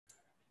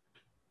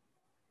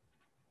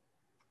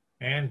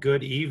And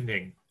good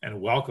evening,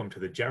 and welcome to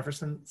the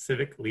Jefferson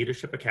Civic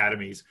Leadership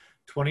Academy's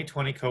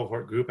 2020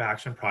 Cohort Group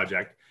Action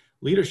Project,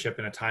 Leadership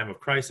in a Time of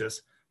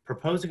Crisis,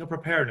 proposing a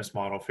preparedness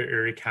model for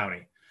Erie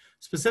County.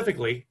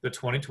 Specifically, the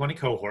 2020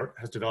 cohort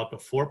has developed a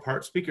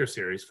four-part speaker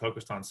series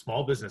focused on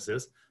small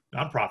businesses,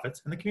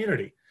 nonprofits, and the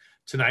community.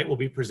 Tonight, we'll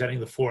be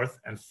presenting the fourth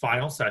and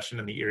final session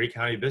in the Erie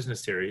County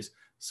Business Series,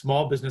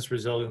 Small Business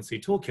Resiliency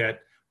Toolkit,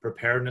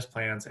 Preparedness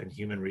Plans, and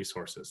Human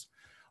Resources.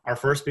 Our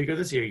first speaker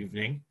this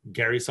evening,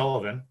 Gary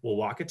Sullivan, will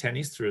walk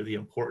attendees through the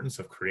importance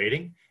of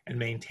creating and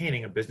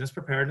maintaining a business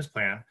preparedness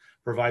plan,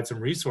 provide some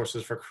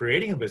resources for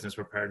creating a business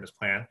preparedness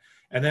plan,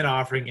 and then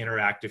offering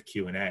interactive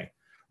Q&A.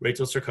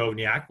 Rachel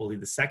Tserkovniak will lead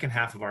the second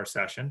half of our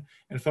session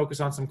and focus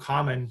on some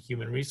common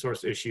human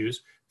resource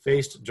issues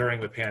faced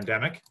during the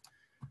pandemic,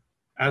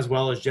 as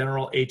well as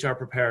general HR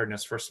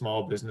preparedness for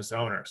small business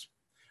owners.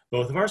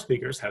 Both of our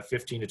speakers have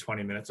 15 to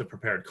 20 minutes of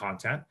prepared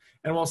content,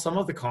 and while some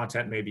of the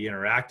content may be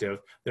interactive,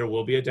 there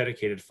will be a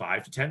dedicated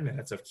 5 to 10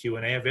 minutes of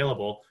Q&A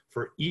available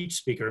for each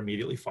speaker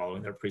immediately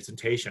following their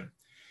presentation.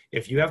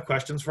 If you have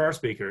questions for our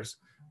speakers,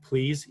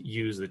 please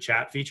use the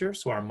chat feature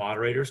so our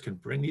moderators can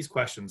bring these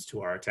questions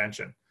to our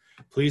attention.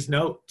 Please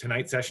note,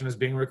 tonight's session is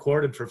being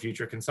recorded for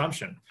future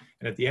consumption,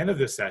 and at the end of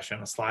this session,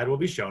 a slide will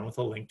be shown with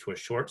a link to a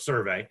short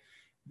survey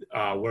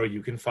where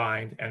you can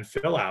find and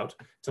fill out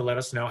to let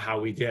us know how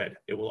we did.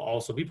 It will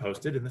also be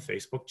posted in the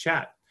Facebook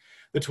chat.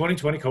 The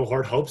 2020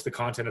 cohort hopes the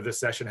content of this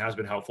session has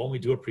been helpful, and we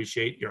do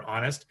appreciate your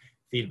honest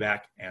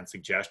feedback and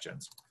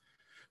suggestions.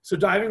 So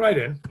diving right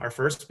in, our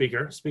first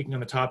speaker, speaking on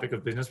the topic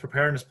of business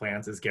preparedness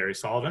plans, is Gary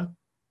Sullivan.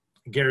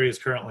 Gary is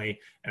currently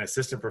an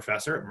assistant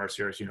professor at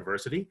Mercyhurst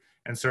University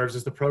and serves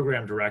as the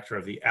program director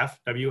of the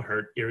F.W.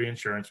 Hirt Erie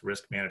Insurance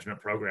Risk Management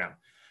Program.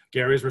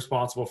 Gary is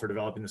responsible for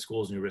developing the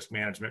school's new risk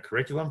management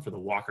curriculum for the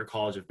Walker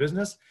College of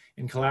Business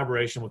in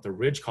collaboration with the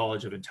Ridge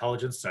College of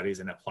Intelligence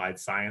Studies and Applied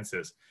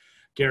Sciences.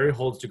 Gary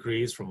holds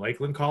degrees from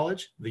Lakeland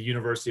College, the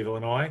University of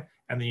Illinois,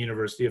 and the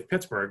University of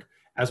Pittsburgh,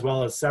 as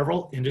well as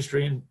several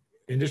industry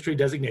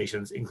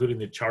designations, including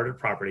the Chartered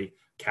Property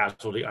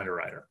Casualty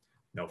Underwriter.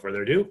 No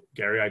further ado,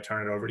 Gary, I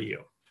turn it over to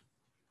you.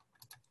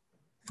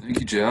 Thank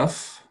you,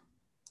 Jeff.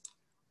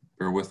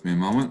 Bear with me a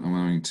moment. I'm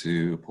going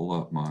to pull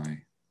up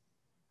my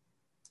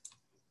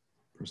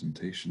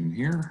presentation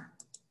here.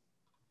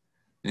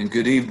 And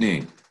good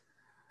evening.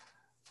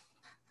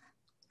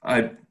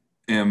 I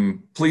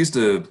am pleased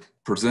to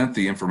present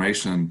the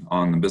information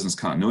on the business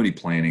continuity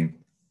planning,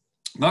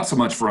 not so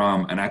much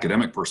from an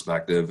academic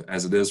perspective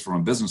as it is from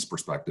a business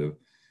perspective.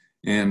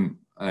 In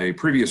a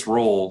previous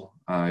role,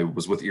 I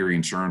was with Erie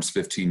Insurance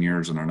 15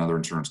 years and another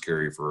insurance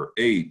carrier for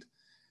 8.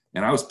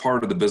 And I was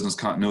part of the business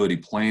continuity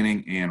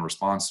planning and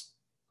response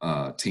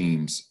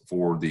teams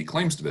for the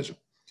claims division.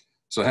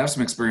 So I have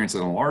some experience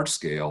at a large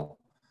scale,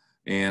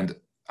 and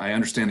I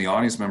understand the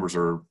audience members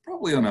are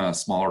probably on a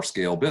smaller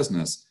scale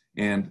business.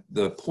 And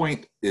the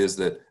point is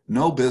that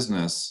no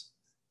business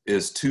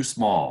is too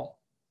small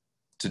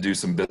to do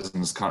some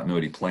business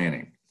continuity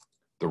planning.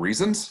 The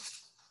reasons?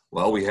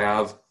 Well, we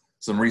have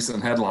some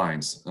recent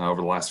headlines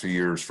over the last few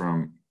years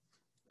from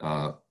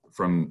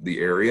the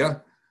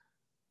area.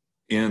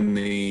 In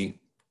the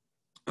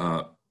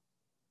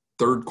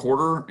third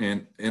quarter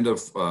and end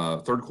of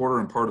third quarter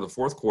and part of the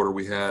fourth quarter,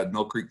 we had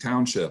Mill Creek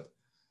Township.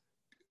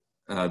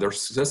 Their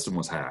system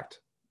was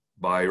hacked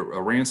by a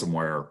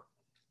ransomware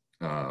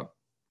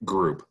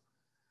group.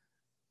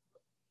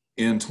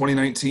 In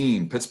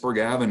 2019, Pittsburgh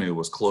Avenue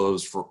was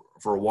closed for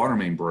a water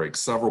main break.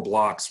 Several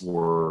blocks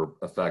were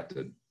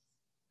affected.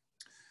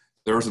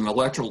 There was an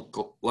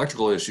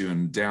electrical issue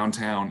in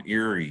downtown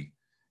Erie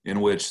in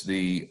which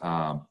the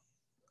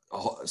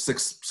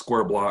 6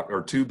 square block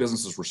or 2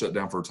 businesses were shut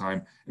down for a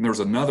time, and there was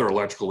another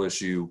electrical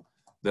issue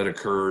that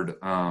occurred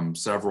a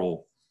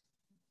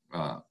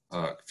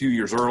few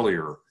years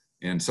earlier,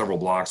 and several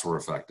blocks were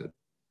affected.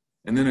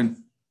 And then in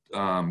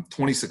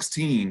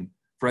 2016,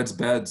 Fred's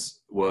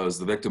Beds was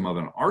the victim of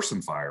an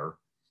arson fire,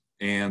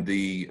 and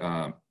the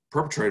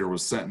perpetrator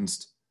was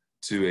sentenced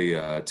to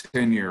a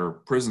 10-year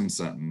prison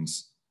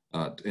sentence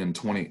at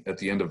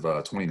the end of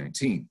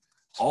 2019.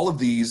 All of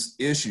these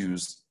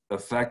issues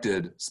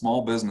affected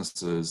small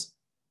businesses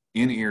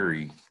in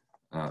Erie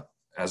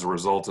as a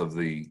result of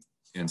the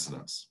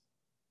incidents.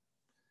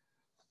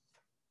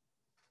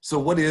 So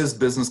what is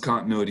business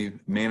continuity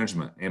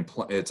management? And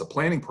it's a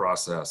planning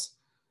process.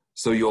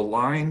 So you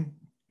align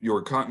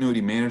your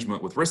continuity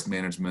management with risk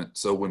management.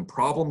 So when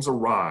problems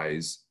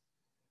arise,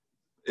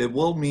 it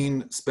will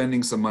mean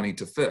spending some money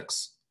to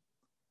fix.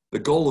 The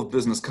goal of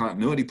business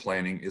continuity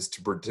planning is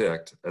to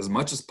predict as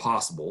much as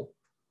possible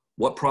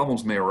what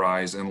problems may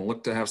arise and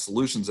look to have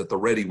solutions at the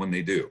ready when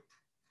they do.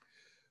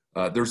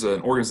 There's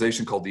an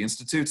organization called the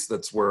Institutes.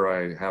 That's where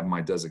I have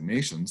my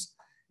designations.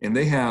 And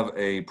they have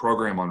a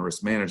program on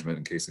risk management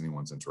in case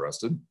anyone's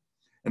interested.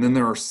 And then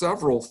there are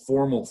several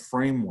formal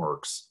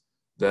frameworks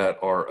that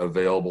are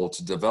available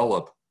to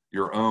develop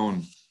your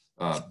own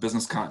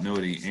business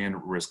continuity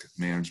and risk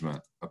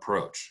management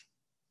approach.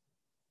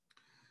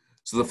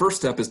 So the first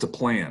step is to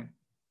plan.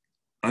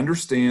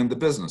 Understand the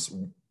business.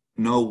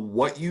 Know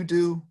what you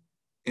do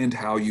and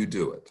how you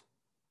do it.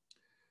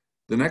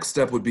 The next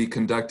step would be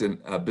conducting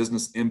a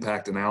business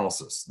impact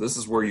analysis. This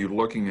is where you're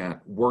looking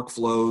at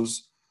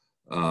workflows,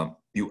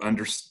 you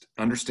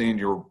understand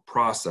your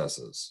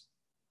processes.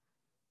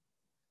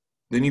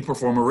 Then you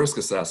perform a risk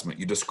assessment.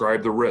 You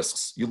describe the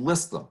risks. You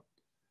list them.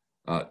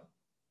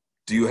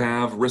 Do you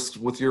have risks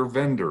with your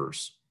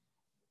vendors?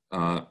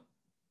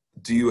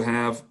 Do you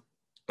have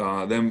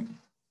them?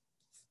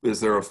 Is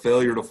there a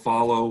failure to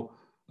follow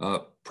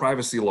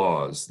privacy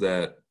laws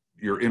that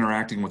you're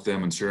interacting with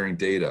them and sharing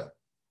data?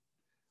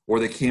 Or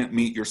they can't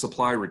meet your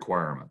supply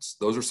requirements?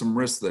 Those are some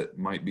risks that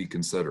might be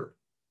considered.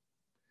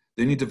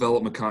 Then you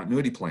develop a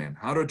continuity plan,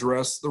 how to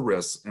address the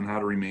risks and how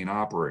to remain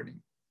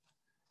operating.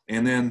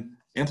 And then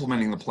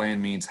implementing the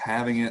plan means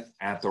having it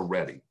at the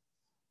ready.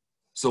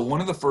 So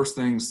one of the first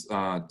things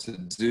to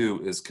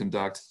do is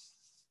conduct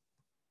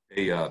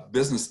a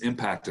business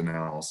impact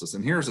analysis.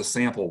 And here's a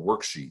sample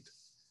worksheet.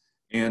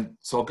 And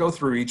so I'll go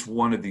through each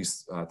one of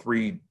these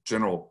three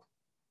general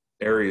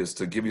areas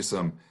to give you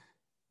some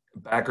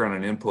background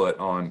and input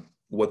on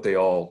what they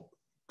all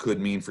could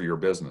mean for your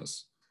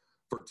business.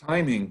 For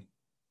timing,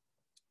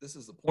 this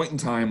is the point in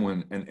time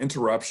when an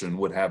interruption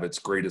would have its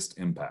greatest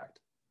impact.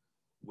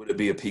 Would it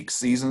be a peak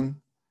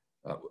season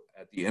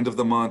at the end of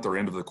the month or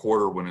end of the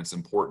quarter when it's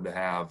important to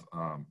have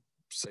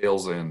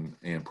sales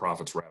and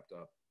profits wrapped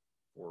up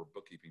for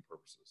bookkeeping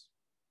purposes?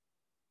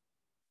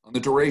 On the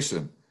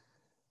duration,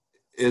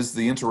 is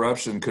the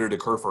interruption, could it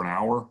occur for an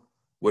hour?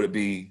 Would it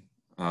be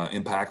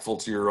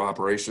impactful to your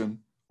operation?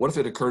 What if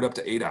it occurred up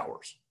to 8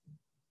 hours?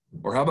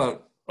 Or how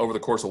about over the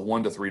course of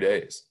 1 to 3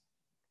 days?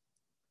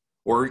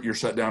 Or you're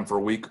shut down for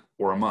a week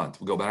or a month.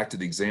 We go back to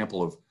the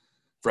example of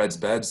Fred's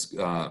Beds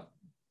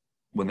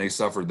when they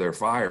suffered their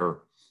fire.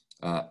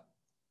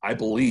 I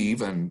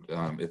believe, and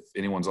if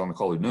anyone's on the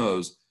call who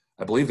knows,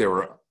 I believe they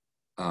were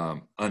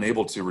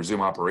unable to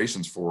resume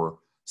operations for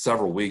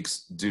several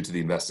weeks due to the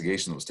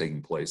investigation that was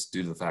taking place,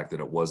 due to the fact that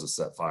it was a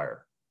set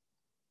fire.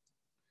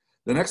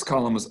 The next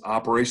column is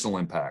operational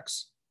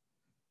impacts.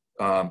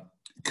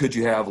 Could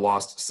you have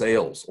lost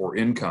sales or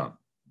income?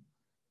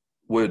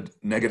 Would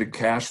negative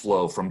cash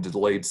flow from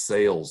delayed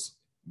sales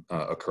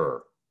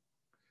occur?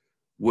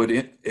 Would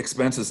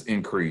expenses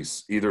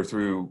increase either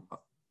through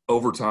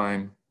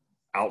overtime,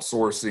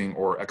 outsourcing,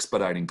 or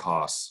expediting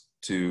costs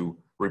to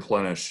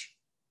replenish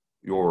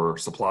your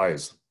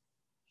supplies?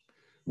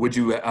 Would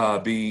you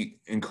be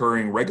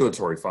incurring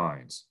regulatory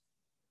fines?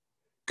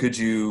 Could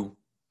you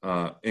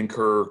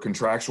incur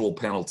contractual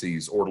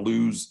penalties or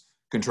lose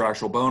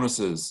contractual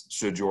bonuses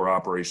should your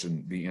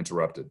operation be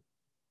interrupted?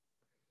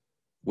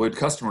 Would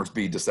customers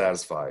be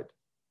dissatisfied?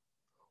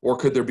 Or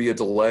could there be a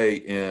delay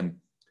in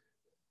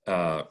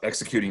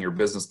executing your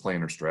business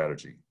plan or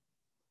strategy?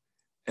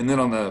 And then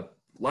on the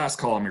last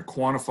column, you're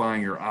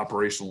quantifying your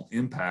operational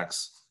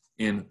impacts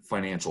in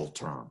financial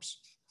terms.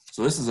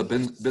 So this is a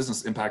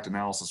business impact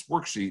analysis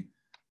worksheet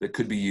that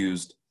could be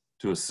used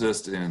to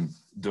assist in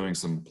doing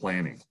some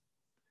planning.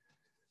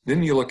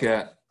 Then you look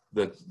at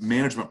the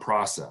management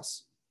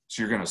process.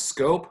 So you're going to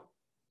scope,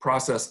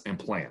 process, and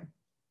plan.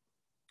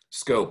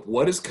 Scope,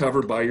 what is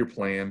covered by your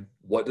plan?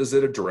 What does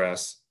it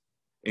address?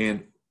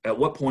 And at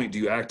what point do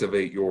you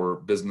activate your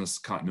business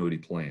continuity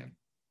plan?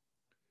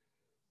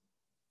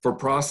 For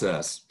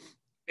process,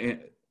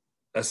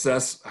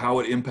 assess how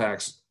it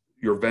impacts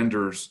your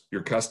vendors,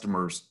 your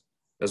customers,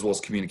 as well as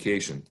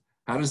communication.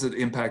 How does it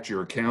impact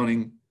your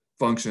accounting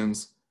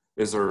functions?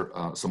 Is there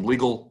some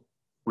legal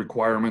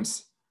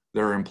requirements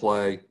that are in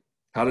play?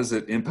 How does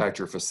it impact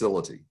your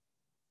facility?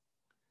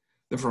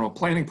 Then from a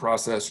planning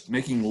process,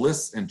 making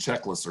lists and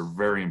checklists are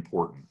very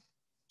important.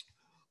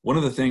 One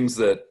of the things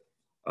that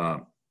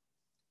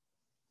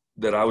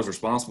that I was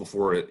responsible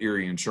for at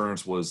Erie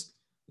Insurance was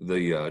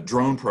the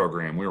drone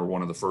program. We were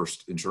one of the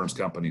first insurance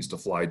companies to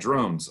fly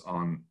drones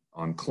on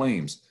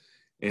claims.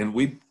 And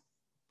we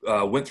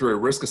went through a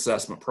risk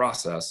assessment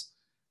process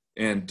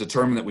and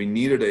determined that we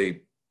needed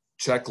a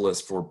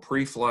checklist for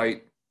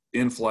pre-flight,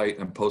 in-flight,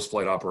 and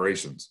post-flight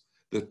operations.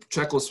 The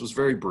checklist was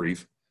very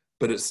brief,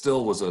 but it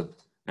still was an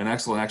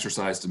excellent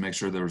exercise to make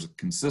sure there was a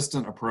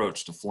consistent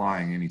approach to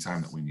flying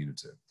anytime that we needed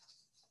to.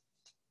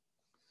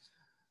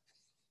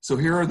 So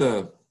here are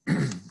the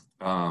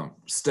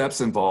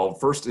steps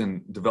involved. First,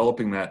 in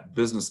developing that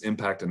business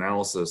impact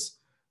analysis,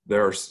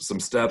 there are some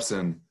steps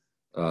in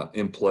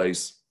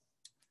place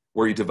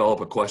where you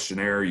develop a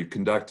questionnaire, you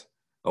conduct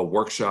a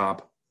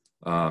workshop,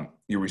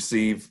 you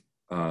receive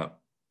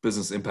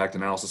business impact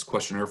analysis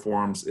questionnaire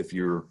forms if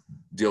you're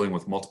dealing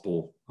with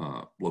multiple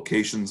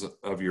locations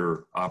of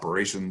your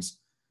operations,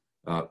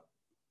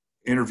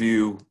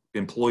 interview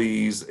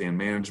employees and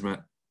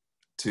management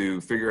to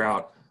figure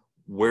out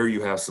where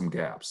you have some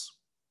gaps.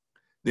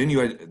 Then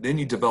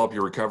you develop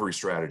your recovery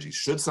strategy.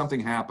 Should something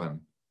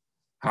happen,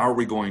 how are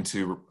we going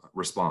to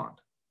respond?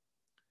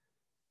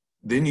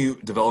 Then you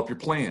develop your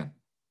plan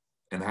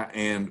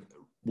and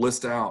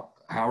list out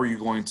how are you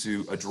going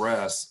to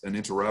address an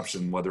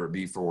interruption, whether it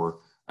be for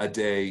a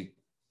day,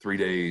 3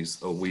 days,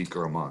 a week,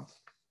 or a month.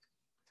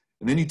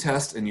 And then you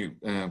test and you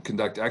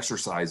conduct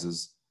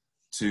exercises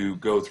to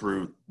go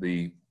through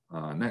the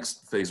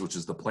next phase, which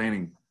is the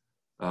planning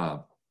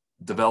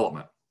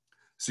development.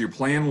 So your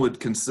plan would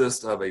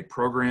consist of a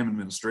program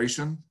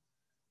administration,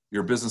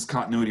 your business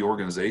continuity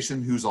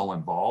organization, who's all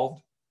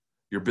involved,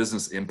 your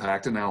business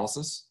impact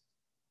analysis,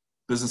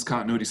 business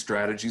continuity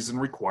strategies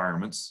and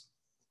requirements.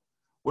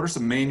 What are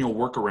some manual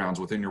workarounds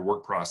within your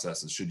work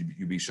processes should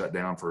you be shut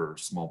down for a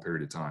small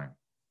period of time?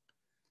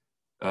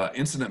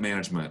 Incident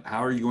management,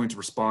 how are you going to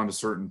respond to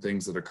certain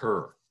things that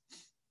occur?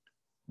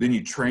 Then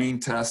you train,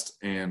 test,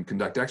 and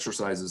conduct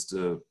exercises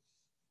to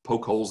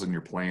poke holes in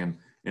your plan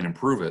and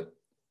improve it.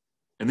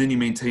 And then you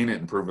maintain it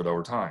and improve it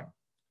over time.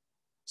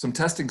 Some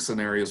testing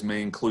scenarios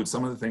may include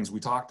some of the things we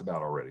talked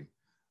about already.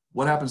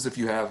 What happens if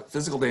you have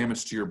physical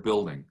damage to your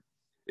building?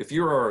 If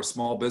you are a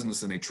small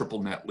business in a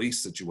triple net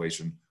lease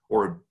situation,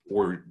 or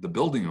the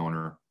building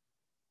owner,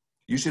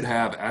 you should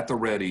have at the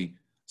ready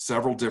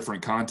several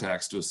different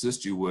contacts to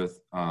assist you with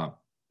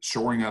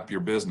shoring up your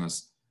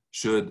business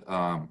should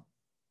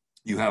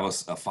you have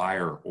a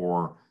fire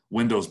or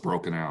windows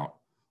broken out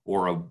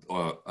or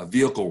a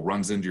vehicle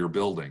runs into your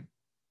building.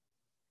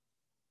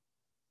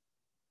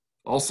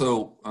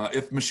 Also,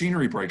 if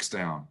machinery breaks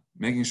down,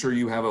 making sure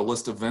you have a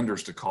list of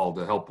vendors to call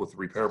to help with the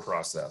repair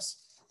process.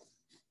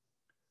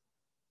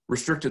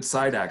 Restricted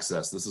site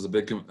access. This is a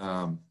big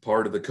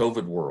part of the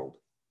COVID world.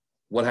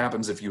 What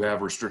happens if you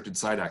have restricted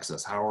site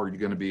access? How are you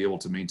going to be able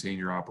to maintain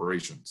your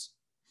operations?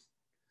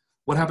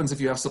 What happens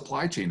if you have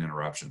supply chain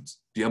interruptions?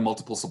 Do you have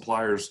multiple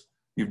suppliers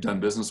you've done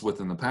business with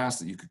in the past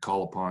that you could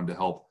call upon to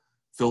help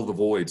fill the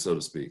void, so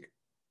to speak?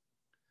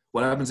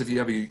 What happens if you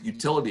have a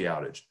utility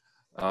outage?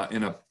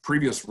 In a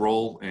previous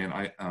role, and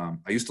I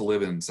used to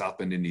live in South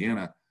Bend,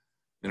 Indiana.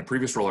 In a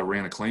previous role, I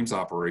ran a claims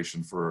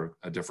operation for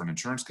a different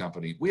insurance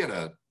company. We had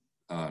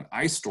an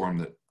ice storm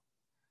that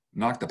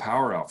knocked the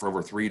power out for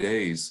over 3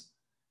 days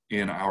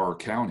in our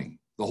county.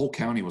 The whole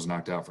county was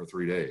knocked out for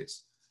 3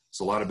 days.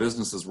 So a lot of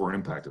businesses were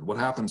impacted. What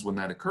happens when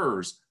that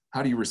occurs?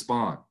 How do you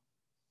respond?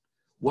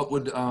 What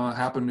would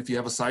happen if you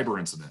have a cyber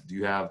incident? Do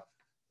you have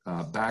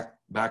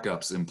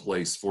backups in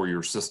place for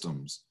your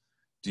systems?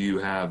 Do you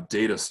have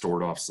data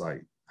stored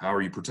off-site? How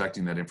are you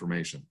protecting that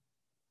information?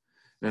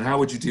 And how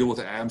would you deal with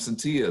the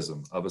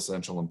absenteeism of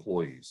essential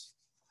employees?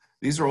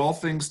 These are all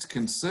things to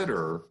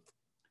consider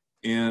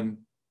in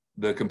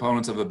the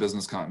components of a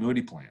business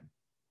continuity plan.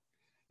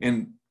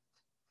 And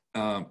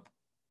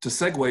to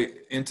segue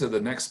into the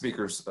next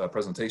speaker's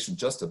presentation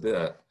just a bit,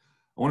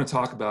 I want to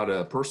talk about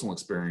a personal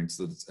experience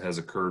that has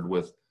occurred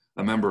with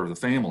a member of the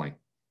family.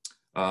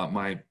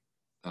 My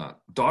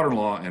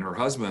daughter-in-law and her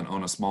husband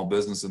own a small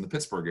business in the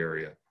Pittsburgh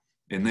area,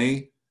 and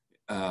they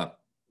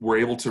were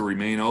able to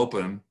remain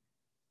open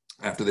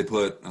after they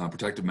put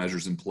protective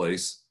measures in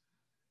place.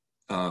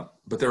 But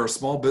they're a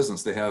small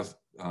business. They have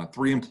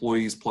 3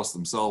 employees plus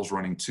themselves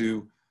running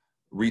 2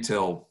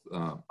 retail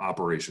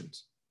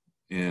operations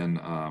in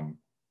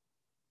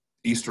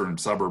eastern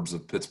suburbs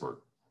of Pittsburgh.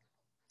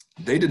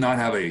 They did not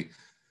have a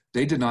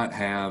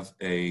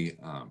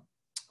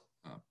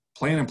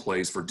plan in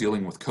place for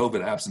dealing with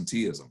COVID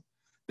absenteeism.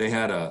 They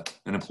had an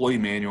employee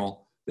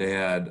manual. They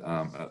had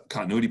a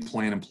continuity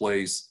plan in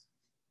place,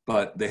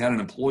 but they had an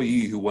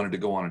employee who wanted to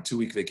go on a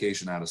 2-week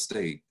vacation out of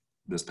state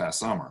this past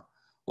summer.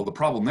 Well, the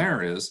problem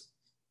there is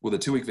with a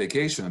 2-week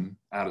vacation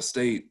out of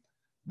state,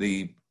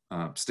 the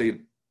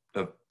state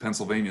of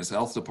Pennsylvania's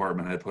health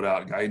department had put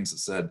out guidance that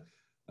said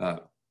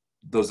that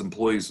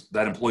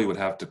employee would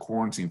have to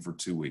quarantine for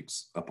 2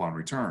 weeks upon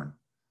return.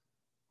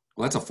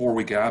 Well, that's a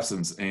 4-week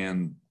absence,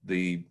 and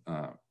the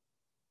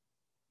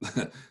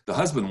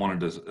husband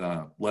wanted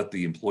to let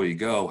the employee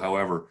go.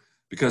 However,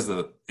 because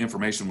the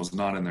information was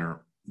not in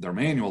their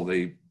manual,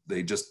 they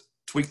just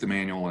tweaked the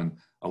manual and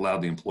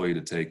allowed the employee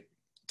to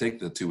take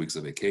the 2 weeks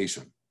of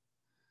vacation.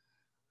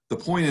 The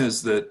point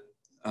is that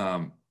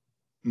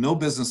no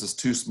business is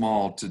too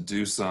small to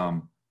do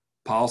some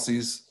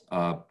policies,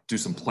 do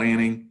some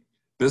planning.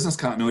 Business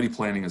continuity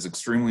planning is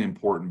extremely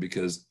important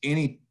because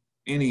any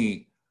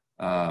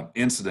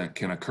incident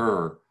can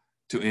occur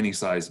to any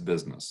size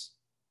business.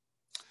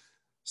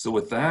 So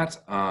with that,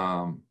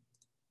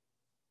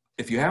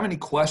 if you have any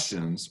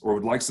questions or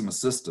would like some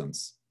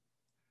assistance,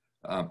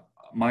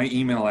 my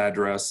email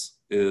address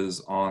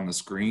is on the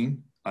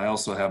screen. I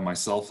also have my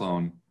cell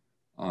phone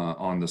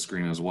on the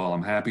screen as well.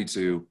 I'm happy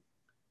to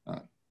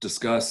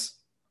discuss,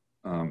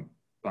 I'm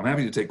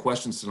happy to take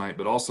questions tonight,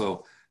 but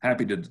also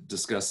happy to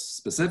discuss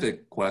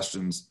specific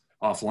questions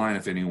offline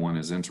if anyone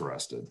is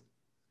interested.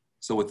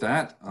 So with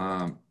that,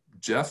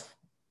 Jeff,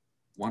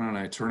 why don't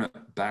I turn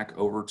it back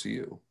over to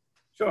you?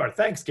 Sure.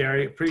 Thanks,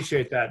 Gary.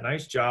 Appreciate that.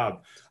 Nice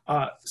job.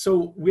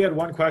 So we had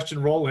one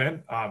question roll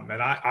in,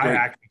 and I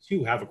actually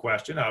too have a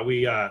question.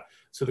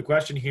 So the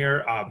question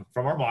here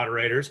from our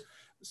moderators,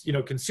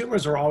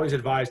 consumers are always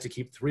advised to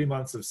keep 3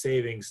 months of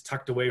savings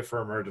tucked away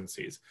for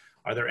emergencies.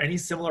 Are there any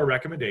similar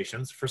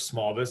recommendations for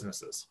small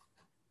businesses?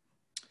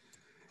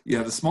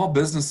 Yeah, the small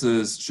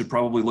businesses should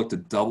probably look to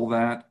double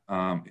that,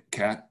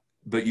 Kat,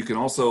 but you can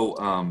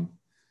also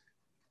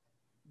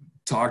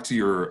talk to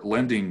your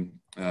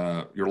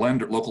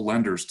local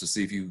lenders to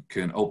see if you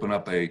can open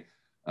up a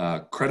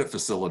credit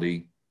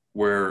facility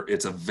where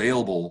it's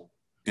available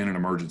in an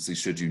emergency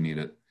should you need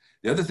it.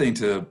 The other thing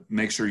to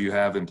make sure you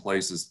have in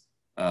place is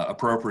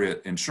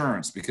appropriate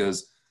insurance,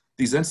 because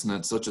these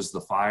incidents such as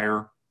the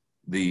fire,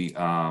 the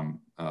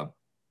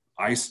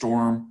ice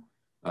storm,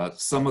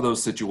 some of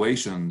those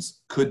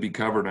situations could be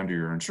covered under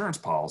your insurance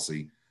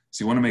policy.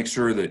 So you want to make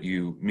sure that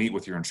you meet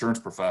with your insurance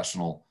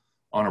professional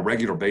on a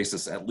regular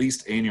basis, at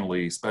least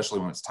annually, especially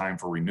when it's time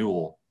for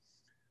renewal,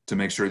 to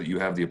make sure that you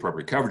have the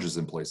appropriate coverages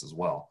in place as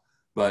well.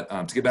 But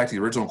to get back to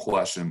the original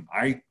question,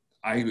 I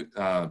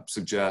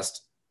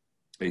suggest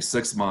a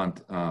 6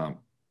 month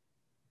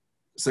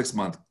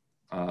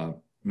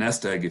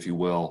nest egg, if you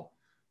will,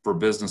 for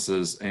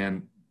businesses.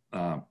 And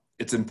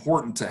it's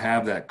important to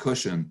have that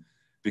cushion,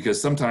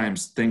 because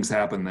sometimes things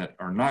happen that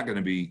are not going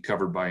to be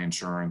covered by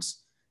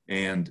insurance.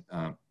 And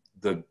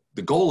the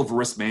goal of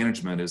risk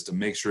management is to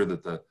make sure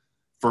that the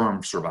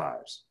firm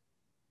survives.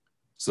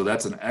 So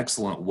that's an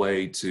excellent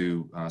way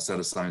to set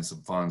aside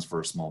some funds for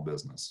a small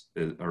business,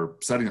 or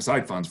setting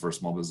aside funds for a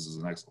small business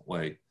is an excellent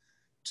way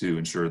to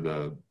ensure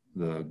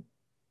the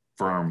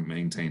firm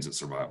maintains its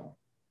survival.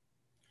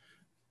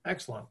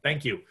 Excellent.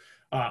 Thank you.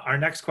 Our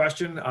next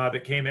question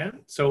that came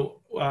in.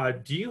 So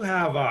do you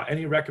have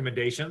any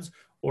recommendations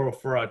or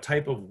for a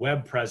type of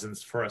web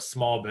presence for a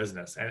small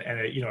business?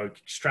 And you know,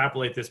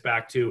 extrapolate this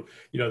back to,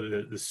 you know,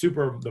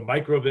 the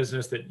micro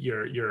business that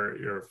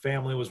your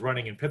family was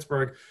running in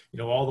Pittsburgh, you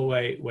know, all the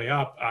way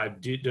up.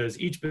 Does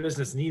each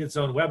business need its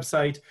own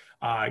website?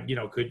 You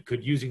know,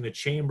 could using the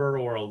chamber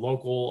or a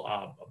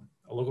local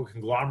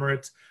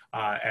conglomerate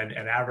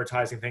and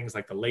advertising things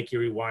like the Lake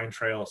Erie Wine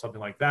Trail,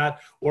 something like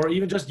that, or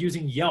even just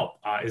using Yelp,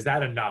 is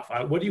that enough?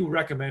 What do you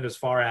recommend as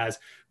far as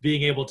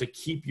being able to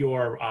keep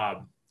your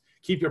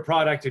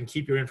product and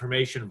keep your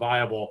information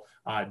viable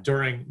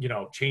during, you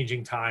know,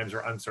 changing times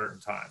or uncertain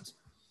times?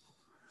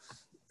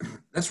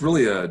 That's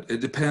really it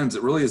depends.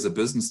 It really is a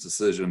business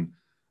decision.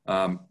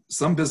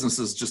 Some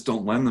businesses just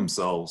don't lend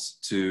themselves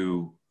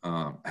to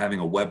having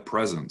a web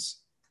presence.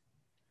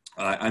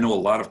 I know a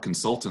lot of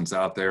consultants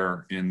out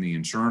there in the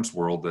insurance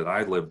world that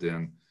I lived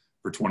in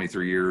for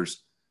 23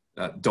 years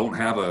don't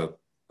have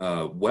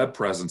a web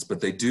presence, but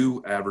they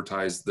do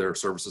advertise their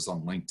services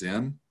on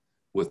LinkedIn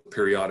with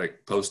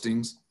periodic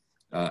postings.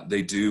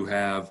 They do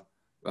have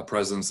a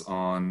presence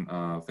on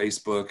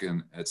Facebook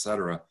and et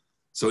cetera.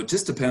 So it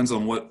just depends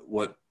on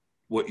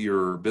what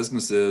your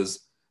business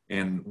is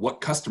and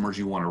what customers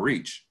you want to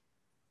reach.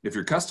 If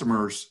your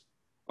customers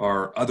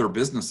are other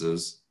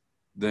businesses,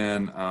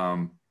 then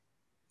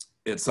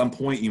at some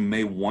point you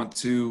may want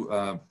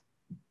to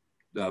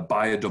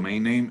buy a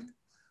domain name.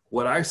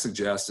 What I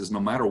suggest is, no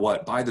matter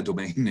what, buy the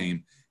domain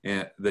name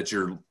that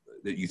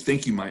you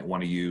think you might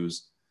want to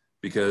use,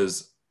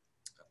 because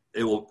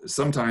it will.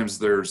 Sometimes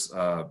there's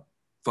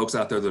folks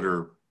out there that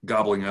are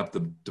gobbling up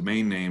the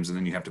domain names, and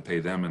then you have to pay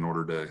them in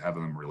order to have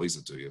them release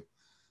it to you.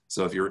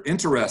 So if you're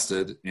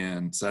interested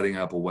in setting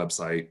up a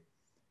website,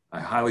 I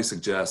highly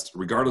suggest,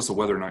 regardless of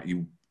whether or not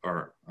you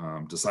are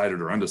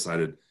decided or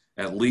undecided,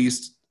 at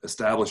least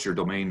establish your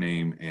domain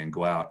name and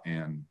go out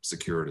and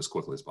secure it as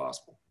quickly as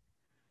possible.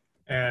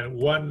 And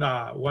one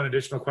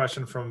additional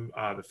question from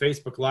the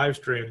Facebook live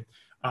stream.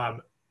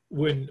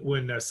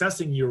 When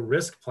assessing your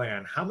risk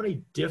plan, how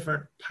many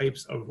different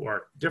types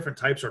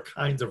or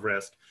kinds of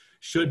risk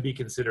should be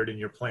considered in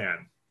your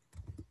plan?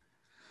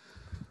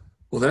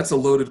 Well, that's a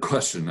loaded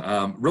question.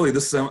 Really,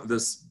 this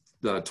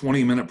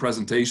 20-minute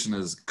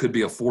presentation could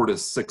be a 4 to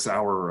 6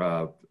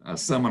 hour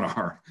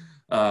seminar.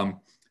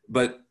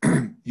 But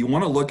you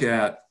want to look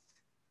at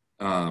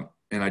and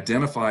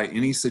identify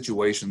any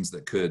situations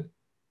that could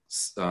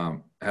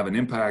have an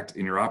impact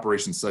in your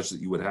operations such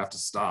that you would have to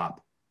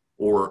stop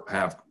or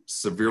have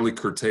severely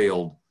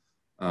curtailed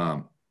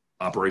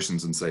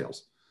operations and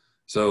sales.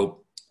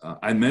 So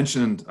I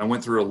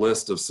went through a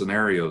list of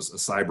scenarios: a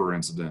cyber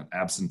incident,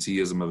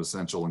 absenteeism of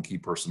essential and key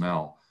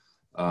personnel,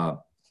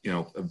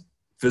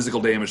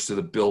 physical damage to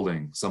the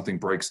building, something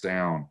breaks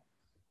down,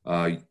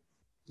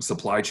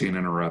 supply chain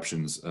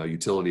interruptions,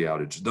 utility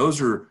outage.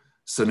 Those are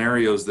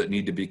scenarios that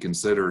need to be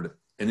considered.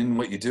 And then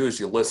what you do is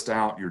you list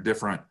out your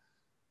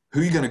who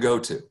are you going to go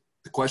to?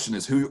 The question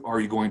is, who are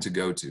you going to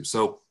go to?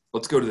 So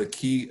let's go to the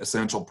key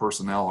essential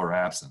personnel are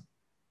absent.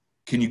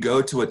 Can you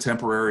go to a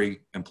temporary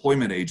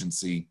employment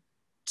agency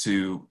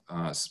to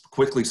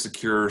quickly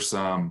secure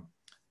some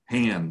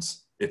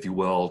hands, if you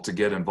will, to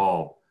get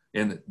involved?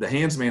 And the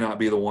hands may not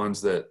be the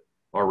ones that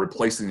are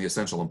replacing the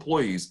essential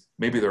employees.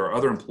 Maybe there are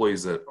other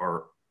employees that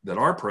are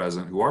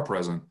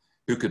present,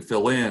 who could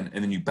fill in,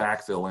 and then you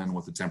backfill in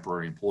with the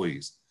temporary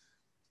employees.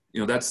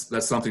 You know,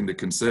 that's something to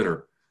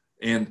consider.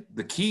 And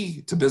the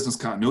key to business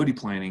continuity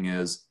planning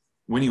is,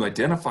 when you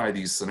identify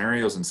these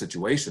scenarios and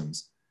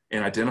situations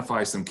and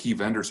identify some key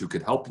vendors who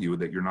could help you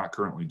that you're not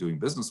currently doing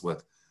business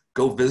with,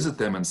 go visit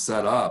them and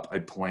set up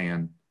a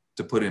plan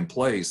to put in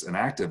place and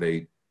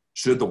activate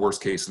should the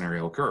worst case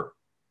scenario occur.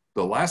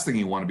 The last thing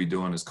you want to be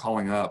doing is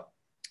calling up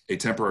a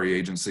temporary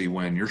agency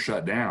when you're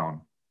shut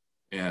down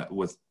and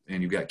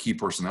you've got key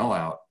personnel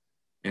out,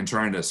 and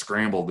trying to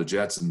scramble the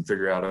jets and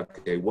figure out,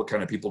 okay, what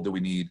kind of people do we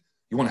need?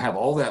 You want to have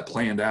all that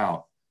planned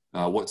out.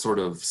 What sort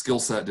of skill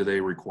set do they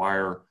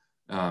require?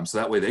 So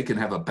that way they can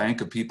have a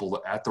bank of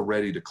people at the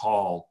ready to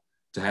call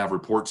to have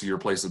report to your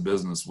place of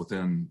business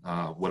within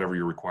whatever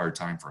your required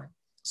time frame.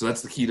 So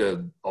that's the key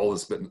to all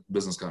this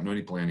business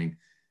continuity planning,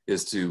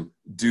 is to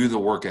do the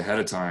work ahead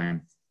of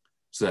time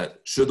so that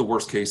should the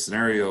worst case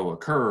scenario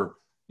occur,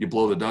 you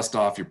blow the dust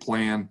off your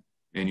plan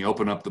and you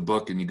open up the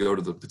book and you go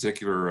to the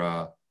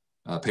particular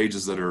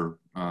pages that are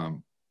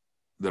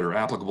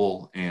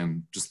applicable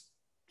and just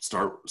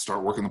start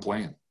working the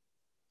plan.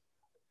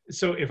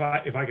 So if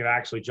I could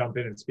actually jump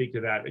in and speak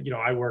to that,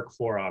 I work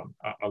for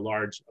a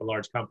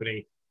large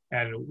company,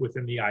 and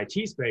within the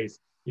IT space,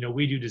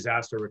 we do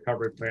disaster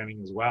recovery planning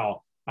as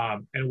well.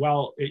 And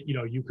while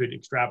you could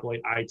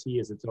extrapolate IT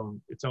as its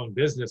own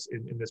business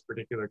in this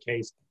particular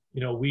case,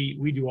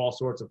 we do all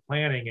sorts of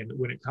planning. And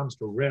when it comes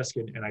to risk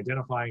and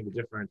identifying the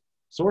different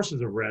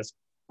sources of risk,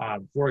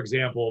 for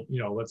example,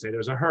 let's say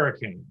there's a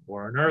hurricane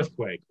or an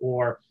earthquake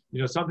or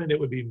something that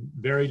would be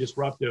very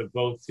disruptive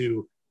both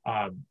to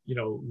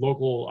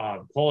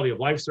local quality of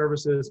life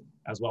services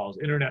as well as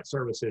internet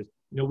services.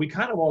 We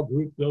kind of all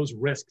group those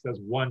risks as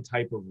one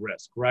type of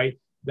risk, right?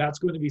 That's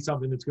going to be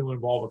something that's going to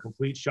involve a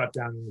complete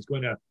shutdown and is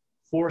going to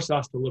force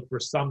us to look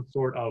for some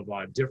sort of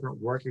different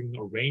working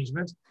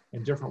arrangement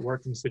and different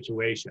working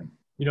situation.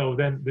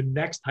 Then the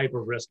next type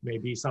of risk may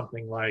be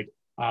something like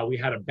we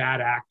had a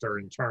bad actor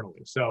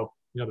internally. So,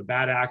 the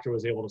bad actor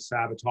was able to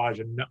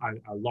sabotage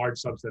a large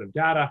subset of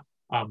data.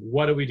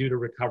 What do we do to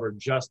recover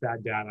just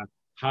that data?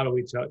 How do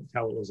we tell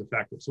it was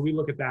effective? So we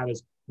look at that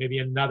as maybe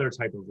another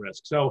type of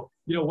risk. So,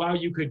 while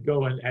you could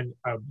go and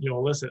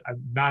elicit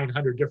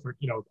 900 different,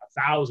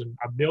 1,000,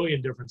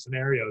 1,000,000 different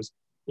scenarios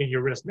in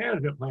your risk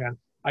management plan,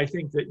 I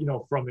think that,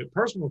 from a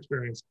personal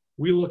experience,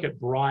 we look at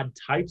broad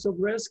types of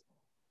risk.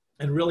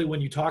 And really, when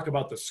you talk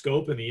about the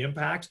scope and the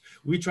impact,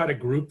 we try to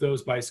group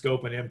those by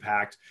scope and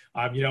impact.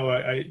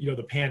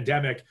 The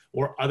pandemic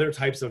or other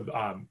types of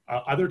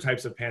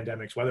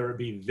pandemics, whether it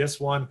be this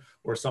one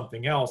or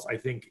something else, I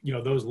think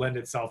those lend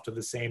itself to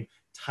the same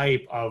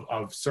type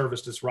of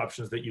service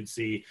disruptions that you'd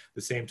see,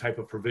 the same type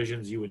of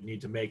provisions you would need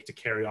to make to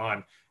carry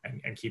on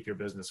and keep your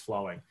business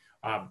flowing.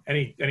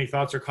 Any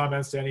thoughts or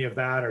comments to any of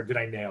that, or did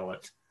I nail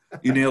it?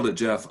 You nailed it,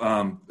 Jeff.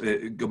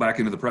 Go back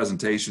into the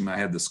presentation. I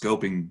had the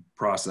scoping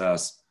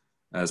process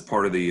as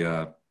part of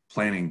the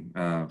planning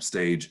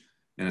stage,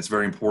 and it's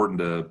very important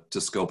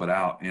to scope it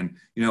out. And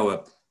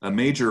a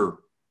major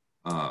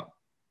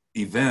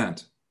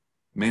event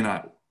may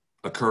not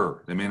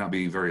occur; it may not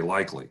be very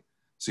likely.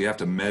 So you have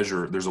to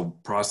measure. There's a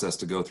process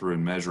to go through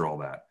and measure all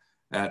that.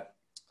 At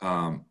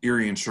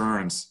Erie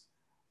Insurance,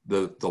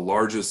 the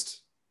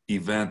largest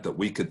event that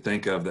we could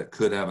think of that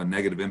could have a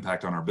negative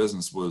impact on our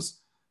business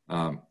was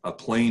a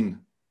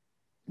plane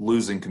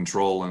losing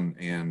control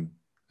and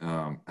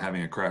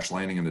having a crash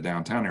landing in the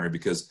downtown area.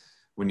 Because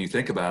when you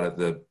think about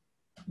it,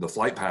 the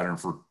flight pattern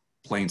for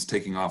planes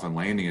taking off and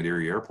landing at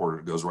Erie Airport,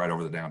 it goes right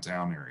over the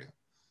downtown area.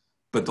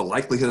 But the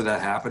likelihood of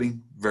that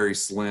happening, very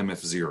slim,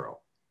 if zero.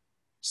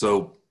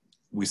 So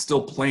we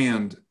still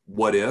planned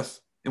what if,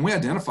 and we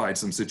identified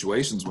some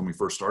situations when we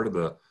first started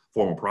the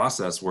formal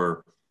process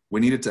where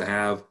we needed to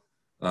have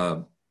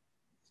a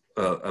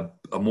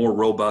more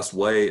robust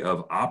way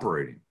of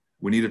operating.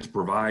 We needed to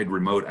provide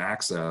remote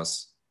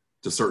access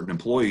to certain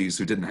employees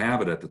who didn't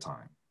have it at the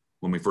time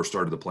when we first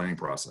started the planning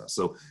process.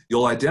 So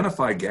you'll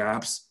identify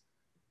gaps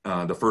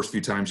the first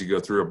few times you go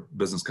through a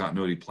business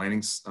continuity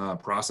planning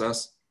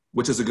process,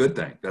 which is a good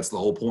thing. That's the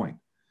whole point.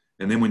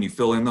 And then when you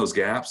fill in those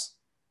gaps,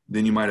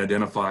 then you might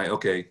identify,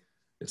 okay,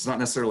 it's not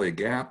necessarily a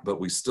gap,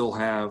 but we still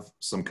have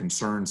some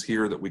concerns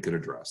here that we could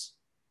address.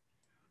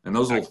 And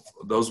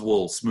those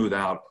will smooth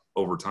out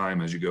over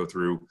time as you go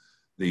through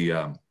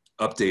the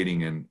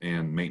updating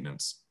and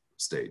maintenance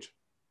stage.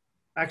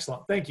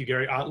 Excellent. Thank you,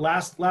 Gary.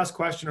 Last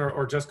question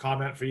or just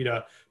comment for you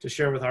to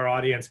share with our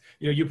audience.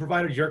 You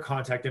provided your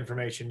contact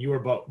information. You were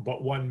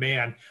but one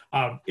man.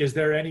 Is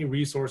there any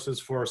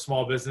resources for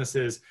small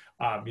businesses,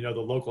 the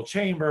local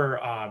chamber,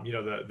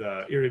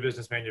 the Erie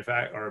Business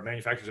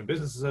Manufacturers and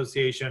Business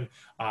Association,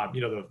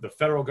 the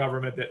federal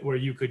government, where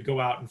you could go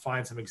out and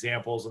find some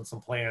examples and some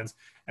plans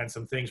and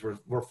some things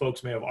where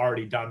folks may have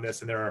already done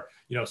this and there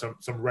are,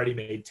 some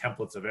ready-made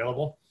templates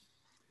available?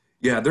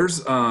 Yeah,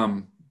 there's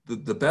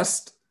the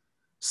best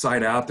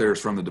site out there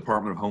is from the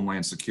Department of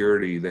Homeland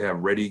Security. They have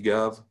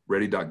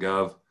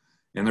ready.gov,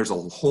 and there's a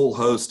whole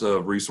host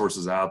of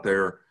resources out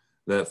there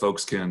that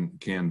folks can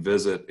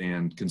visit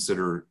and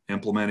consider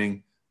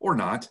implementing or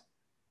not.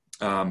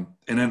 And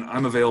then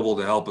I'm available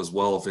to help as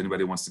well if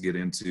anybody wants to get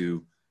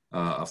into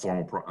a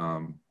formal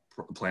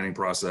planning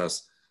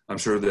process. I'm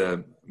sure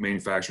the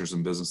Manufacturers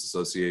and Business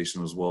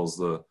Association as well as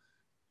the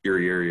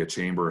Erie Area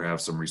Chamber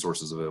have some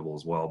resources available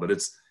as well. But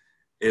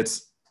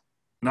it's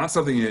not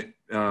something that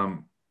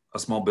a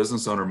small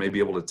business owner may be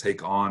able to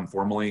take on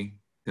formally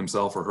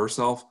himself or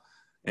herself.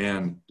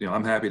 And,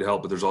 I'm happy to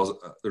help, but there's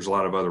a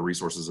lot of other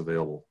resources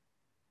available.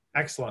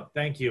 Excellent.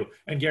 Thank you.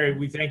 And Gary,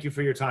 we thank you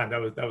for your time.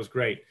 That was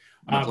great.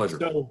 My pleasure.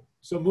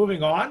 So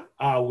moving on,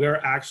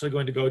 we're actually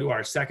going to go to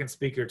our second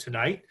speaker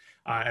tonight,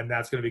 and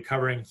that's going to be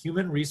covering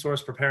human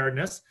resource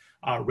preparedness,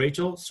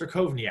 Rachel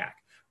Tserkovniak.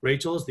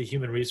 Rachel is the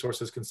human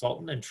resources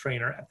consultant and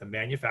trainer at the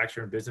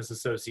Manufacturing Business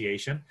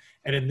Association.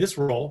 And in this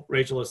role,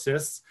 Rachel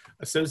assists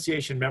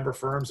association member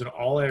firms in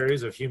all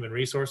areas of human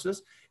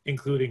resources,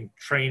 including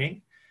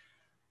training,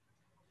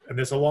 and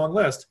this is a long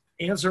list,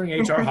 answering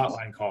HR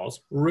hotline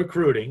calls,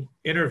 recruiting,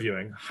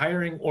 interviewing,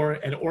 hiring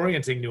and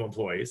orienting new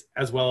employees,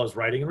 as well as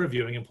writing and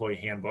reviewing employee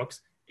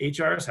handbooks,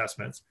 HR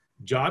assessments,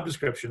 job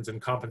descriptions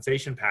and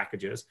compensation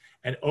packages,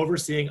 and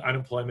overseeing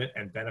unemployment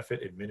and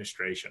benefit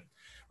administration.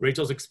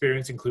 Rachel's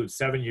experience includes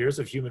 7 years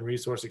of human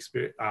resource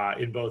experience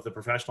in both the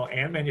professional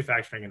and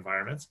manufacturing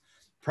environments.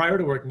 Prior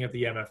to working at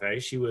the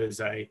MFA, she was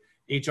a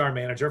HR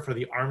manager for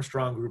the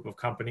Armstrong Group of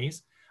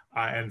companies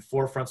and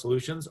Forefront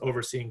Solutions,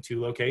 overseeing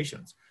 2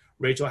 locations.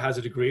 Rachel has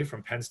a degree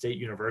from Penn State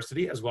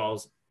University, as well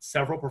as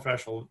several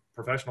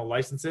professional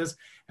licenses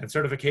and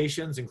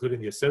certifications, including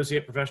the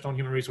Associate Professional in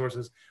Human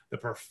Resources, the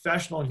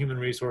Professional in Human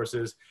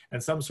Resources,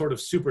 and some sort of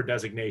super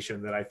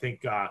designation that I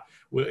think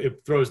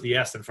it throws the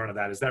S in front of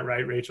that. Is that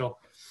right, Rachel?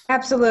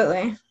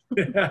 Absolutely.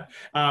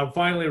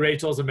 Finally,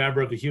 Rachel is a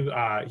member of the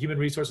Human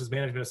Resources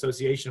Management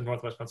Association of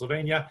Northwest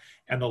Pennsylvania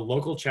and the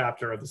local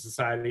chapter of the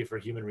Society for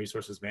Human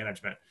Resources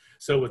Management.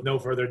 So with no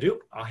further ado,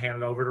 I'll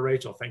hand it over to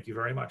Rachel. Thank you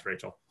very much,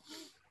 Rachel.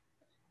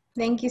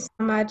 Thank you so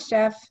much,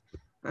 Jeff.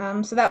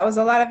 So that was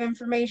a lot of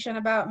information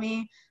about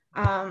me.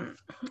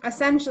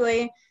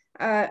 Essentially,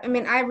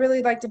 I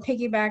really like to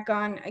piggyback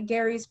on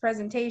Gary's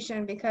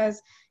presentation because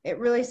it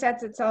really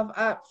sets itself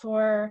up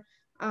for,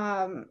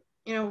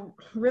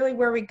 really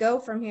where we go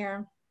from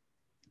here.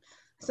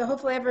 So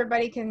hopefully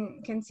everybody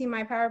can see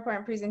my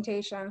PowerPoint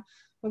presentation.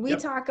 When we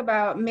talk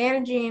about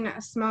managing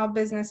small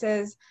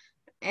businesses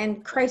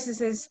and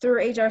crises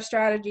through HR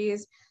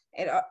strategies,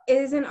 it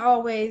isn't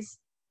always,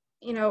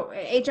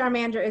 HR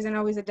manager isn't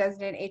always a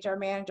designated HR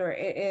manager.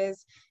 It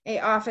is a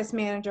office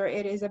manager.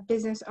 It is a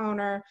business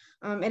owner.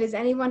 It is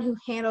anyone who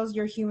handles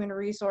your human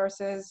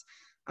resources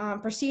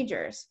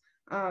procedures.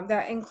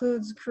 That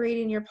includes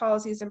creating your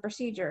policies and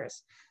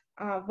procedures.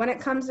 When it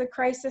comes to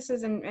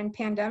crises and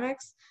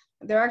pandemics,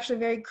 they're actually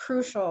very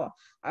crucial,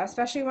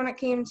 especially when it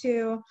came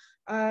to,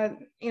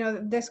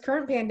 this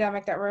current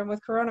pandemic that we're in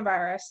with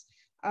coronavirus.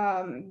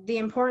 The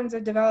importance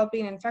of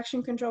developing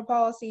infection control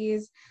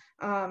policies,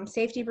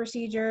 safety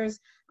procedures,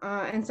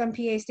 and some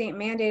PA state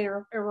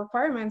mandated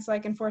requirements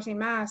like enforcing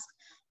masks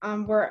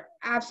were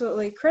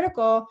absolutely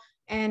critical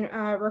and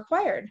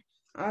required.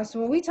 So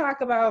when we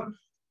talk about,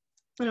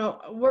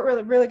 what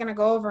we're really going to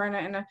go over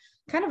in a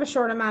kind of a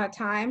short amount of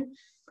time,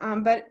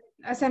 but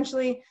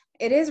essentially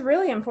it is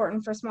really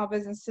important for small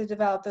business to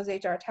develop those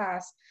HR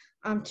tasks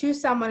to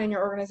someone in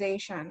your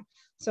organization.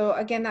 So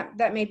again,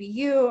 that may be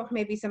you,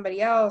 maybe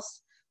somebody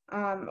else.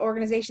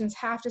 Organizations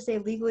have to stay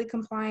legally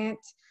compliant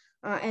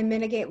and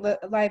mitigate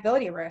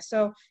liability risk.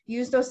 So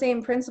use those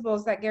same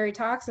principles that Gary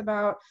talks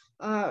about,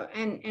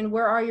 and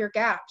where are your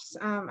gaps?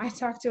 I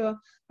talk to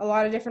a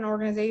lot of different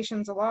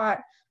organizations a lot,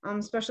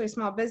 especially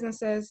small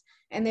businesses,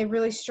 and they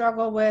really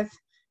struggle with,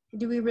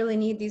 do we really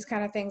need these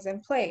kind of things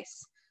in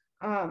place?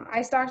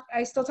 I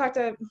still talk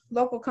to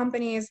local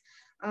companies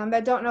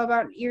that don't know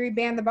about Erie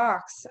Ban the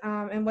Box,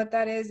 and what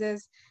that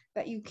is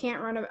that you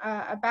can't run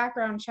a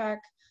background check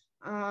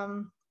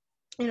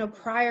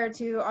prior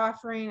to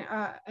offering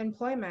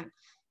employment.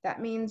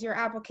 That means your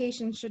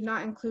application should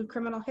not include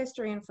criminal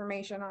history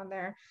information on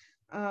there.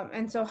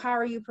 And so how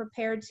are you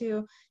prepared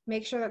to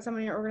make sure that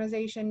someone in your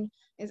organization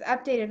is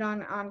updated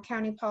on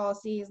county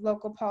policies,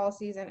 local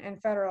policies,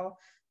 and federal?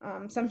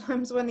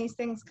 Sometimes when these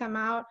things come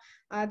out,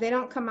 they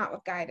don't come out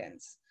with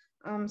guidance.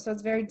 So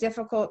it's very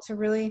difficult to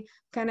really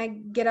kind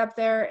of get up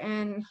there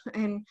and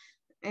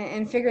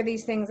figure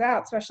these things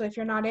out, especially if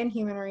you're not in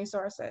human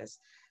resources.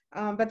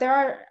 But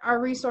there are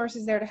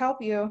resources there to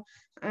help you.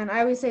 And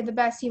I always say the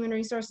best human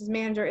resources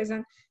manager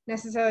isn't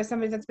necessarily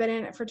somebody that's been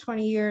in it for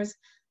 20 years,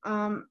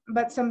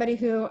 but somebody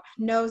who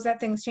knows that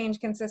things change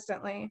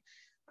consistently.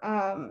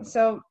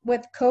 So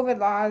with COVID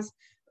laws,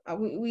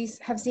 we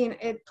have seen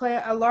it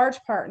play a large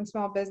part in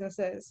small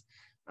businesses.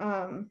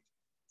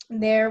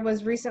 There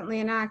was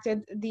recently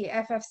enacted the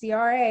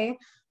FFCRA,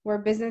 where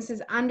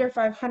businesses under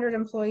 500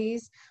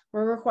 employees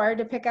were required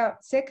to pick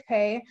out sick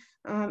pay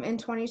in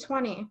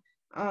 2020.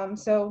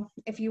 So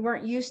if you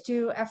weren't used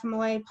to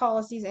FMLA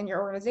policies in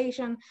your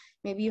organization,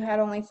 maybe you had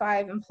only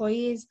 5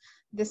 employees,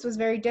 this was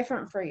very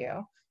different for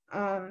you.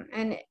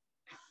 And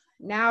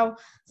now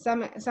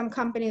some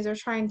companies are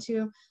trying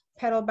to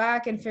pedal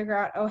back and figure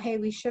out, oh, hey,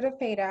 we should have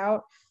paid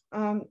out.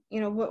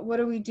 What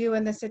do we do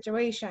in this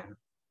situation?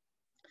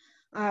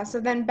 So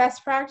then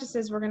best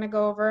practices we're going to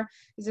go over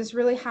is just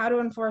really how to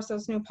enforce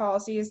those new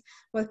policies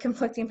with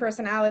conflicting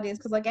personalities,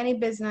 because like any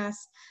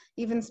business,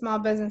 even small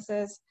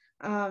businesses,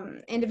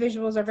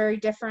 individuals are very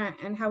different,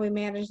 and how we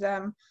manage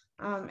them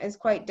is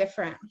quite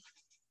different.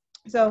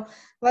 So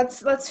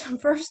let's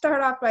first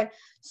start off by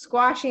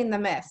squashing the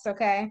myths,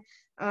 okay?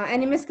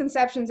 Any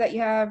misconceptions that you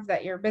have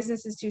that your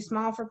business is too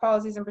small for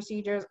policies and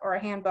procedures or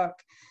a handbook.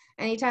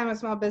 Anytime a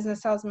small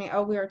business tells me,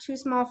 oh, we are too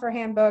small for a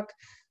handbook,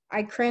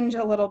 I cringe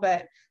a little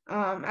bit.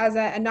 As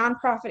a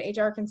nonprofit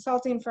HR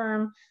consulting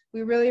firm,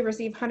 we really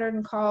receive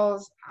 100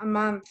 calls a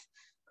month.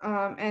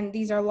 And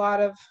these are a lot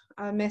of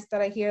myths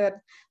that I hear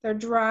that they're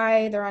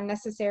dry, they're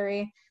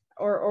unnecessary,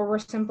 or we're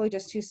simply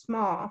just too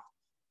small.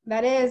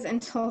 That is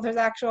until there's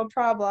actual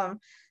problem.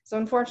 So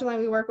unfortunately,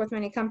 we work with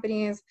many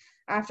companies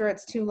after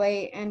it's too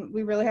late, and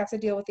we really have to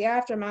deal with the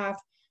aftermath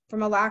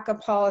from a lack of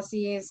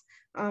policies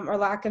or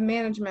lack of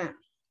management.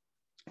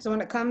 So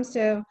when it comes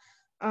to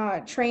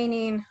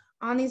training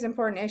on these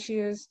important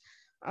issues,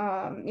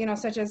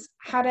 such as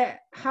how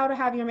to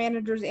have your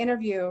managers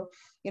interview,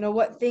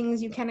 what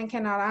things you can and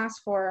cannot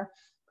ask for.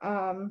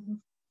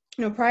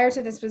 Prior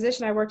to this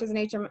position, I worked as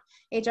an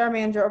HR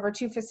manager over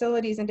 2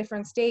 facilities in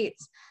different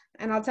states.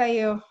 And I'll tell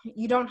you,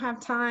 you don't have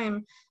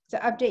time to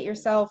update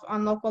yourself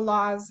on local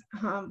laws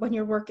when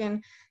you're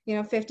working,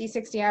 50,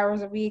 60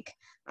 hours a week,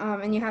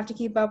 and you have to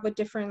keep up with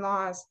different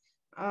laws.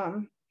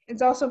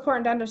 It's also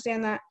important to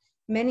understand that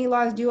many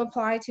laws do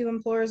apply to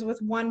employers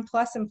with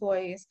 1+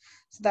 employees.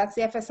 So that's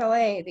the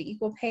FSLA, the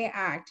Equal Pay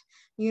Act,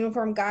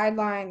 uniform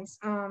guidelines.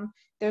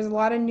 There's a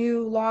lot of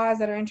new laws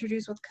that are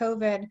introduced with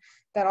COVID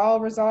that all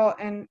result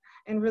and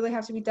really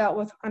have to be dealt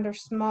with under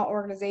small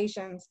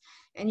organizations.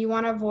 And you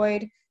want to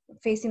avoid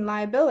facing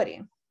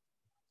liability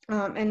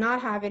and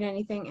not having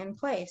anything in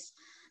place.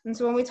 And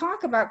so when we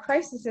talk about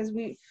crises,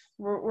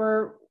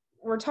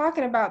 we're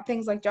talking about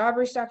things like job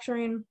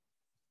restructuring,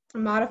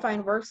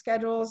 modifying work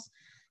schedules,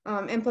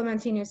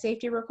 implementing new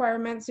safety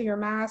requirements, so your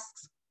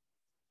masks.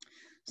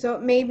 So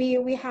maybe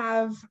we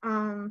have,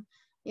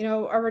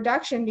 a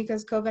reduction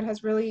because COVID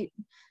has really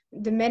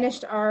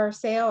diminished our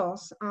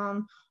sales,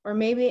 or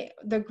maybe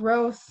the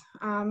growth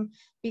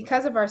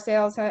because of our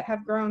sales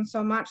have grown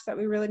so much that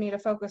we really need to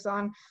focus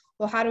on,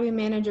 well, how do we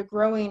manage a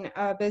growing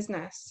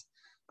business?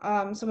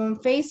 So when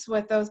faced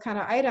with those kind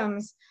of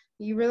items,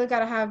 you really got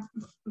to have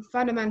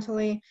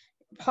fundamentally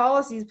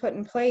policies put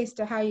in place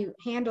to how you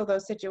handle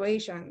those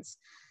situations.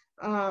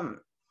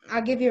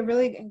 I'll give you a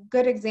really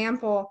good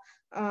example.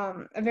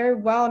 A very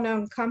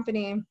well-known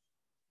company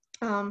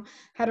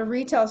had a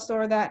retail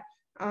store that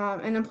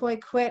an employee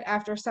quit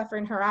after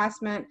suffering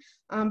harassment,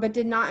 but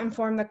did not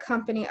inform the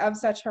company of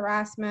such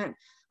harassment,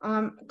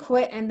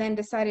 quit and then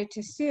decided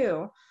to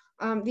sue.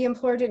 The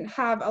employer didn't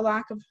have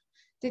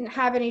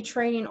any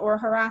training or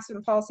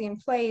harassment policy in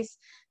place.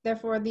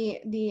 Therefore,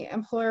 the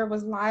employer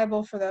was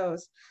liable for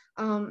those.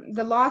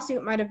 The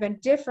lawsuit might have been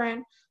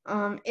different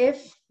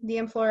if the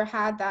employer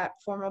had that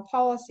formal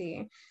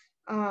policy.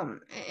 And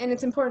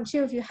it's important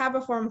too, if you have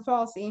a formal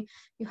policy,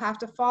 you have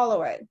to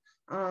follow it.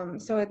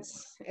 So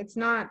it's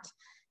not,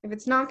 if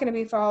it's not going to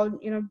be followed,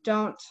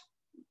 don't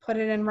put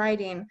it in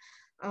writing.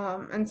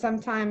 And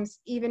sometimes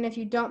even if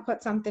you don't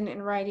put something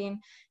in writing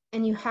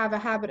and you have a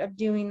habit of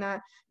doing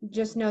that,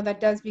 just know that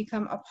does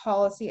become a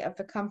policy of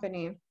the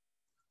company.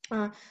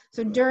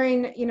 So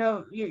during,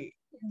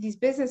 these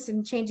business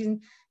and changing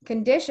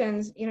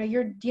conditions,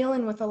 you're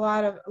dealing with a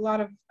lot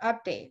of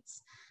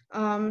updates.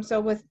 So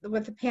with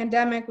the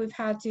pandemic, we've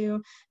had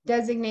to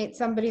designate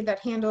somebody that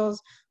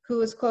handles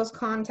who is close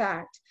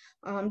contact.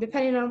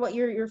 Depending on what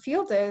your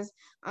field is,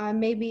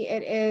 maybe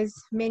it is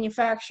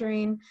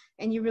manufacturing,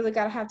 and you really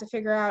have to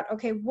figure out,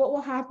 okay, what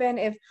will happen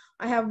if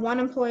I have one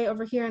employee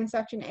over here in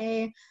section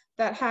A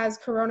that has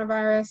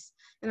coronavirus,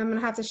 and I'm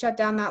gonna have to shut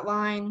down that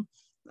line.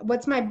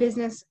 What's my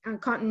business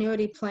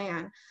continuity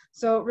plan?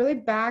 So really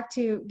back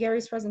to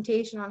Gary's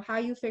presentation on how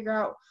you figure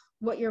out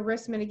what your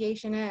risk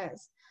mitigation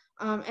is.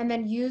 And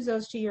then use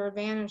those to your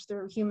advantage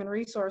through human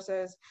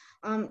resources.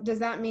 Does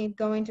that mean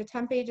going to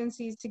temp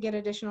agencies to get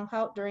additional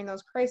help during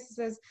those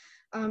crises?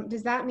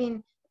 Does that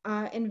mean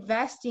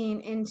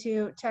investing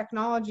into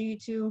technology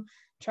to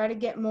try to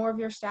get more of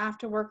your staff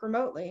to work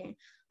remotely?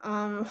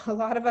 A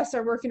lot of us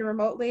are working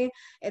remotely.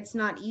 It's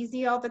not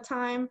easy all the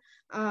time.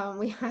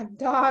 We have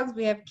dogs,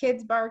 we have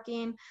kids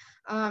barking.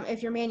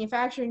 If you're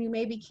manufacturing, you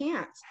maybe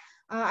can't.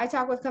 I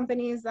talk with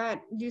companies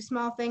that do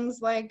small things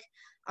like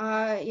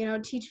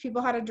teach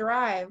people how to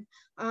drive.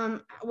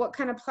 What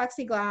kind of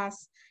plexiglass,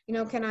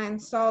 can I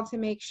install to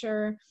make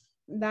sure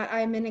that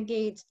I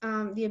mitigate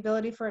the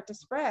ability for it to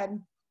spread?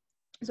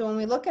 So when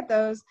we look at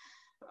those,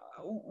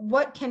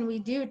 what can we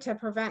do to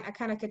prevent a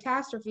kind of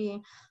catastrophe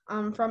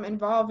from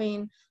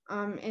involving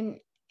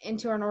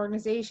into an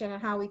organization,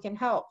 and how we can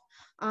help?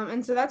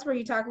 And so that's where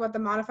you talk about the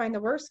modifying the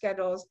work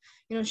schedules.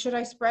 Should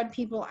I spread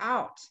people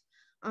out?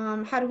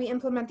 How do we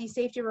implement these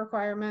safety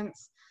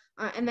requirements?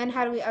 And then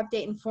how do we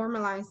update and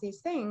formalize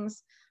these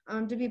things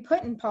to be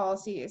put in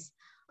policies?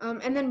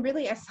 And then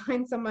really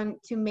assign someone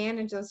to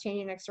manage those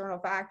changing external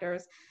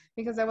factors.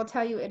 Because I will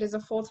tell you, it is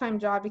a full-time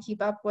job to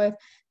keep up with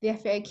the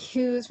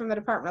FAQs from the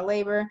Department of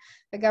Labor,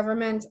 the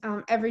government.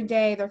 Every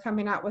day they're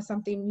coming out with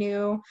something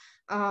new.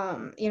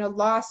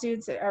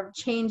 Lawsuits are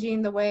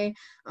changing the way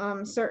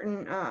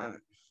certain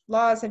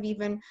laws have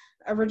even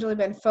originally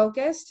been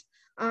focused.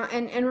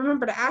 And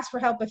remember to ask for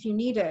help if you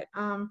need it.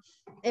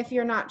 If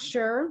you're not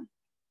sure,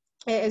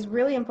 it is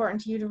really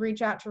important to you to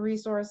reach out to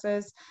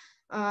resources,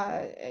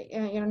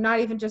 not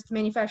even just the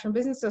Manufacturing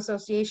Business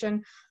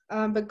Association,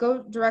 but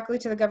go directly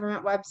to the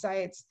government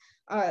websites,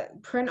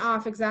 print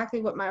off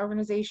exactly what my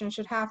organization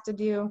should have to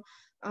do,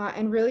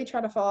 and really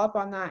try to follow up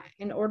on that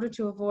in order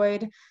to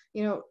avoid,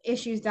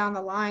 issues down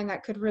the line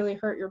that could really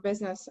hurt your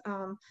business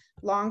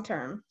long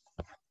term.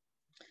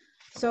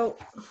 So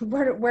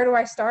where do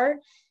I start?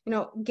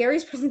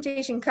 Gary's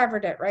presentation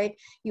covered it, right?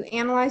 You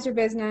analyze your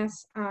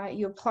business,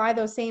 you apply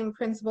those same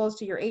principles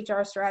to your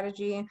HR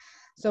strategy.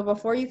 So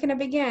before you can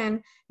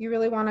begin, you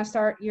really want to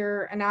start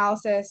your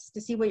analysis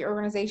to see what your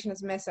organization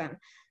is missing.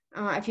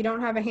 If you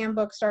don't have a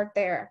handbook, start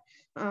there.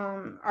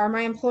 Are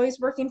my employees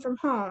working from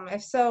home?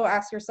 If so,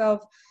 ask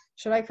yourself,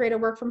 should I create a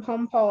work from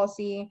home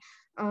policy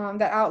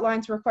that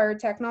outlines required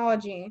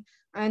technology?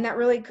 And that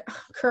really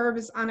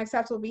curbs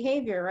unacceptable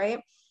behavior, right?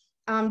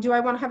 Do I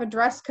want to have a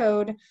dress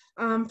code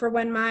for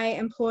when my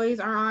employees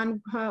are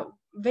on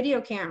video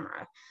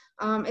camera?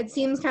 It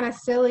seems kind of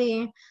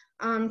silly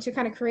to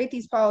kind of create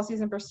these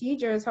policies and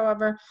procedures.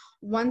 However,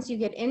 once you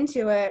get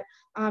into it,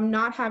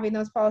 not having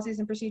those policies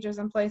and procedures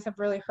in place have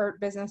really hurt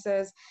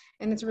businesses,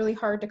 and it's really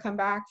hard to come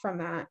back from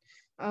that.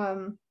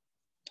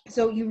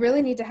 So you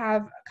really need to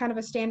have kind of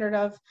a standard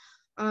of,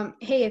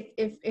 hey,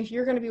 if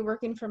you're going to be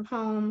working from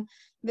home,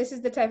 this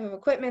is the type of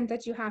equipment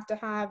that you have to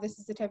have, this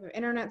is the type of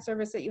internet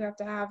service that you have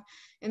to have,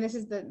 and this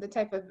is the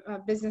type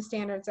of business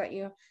standards that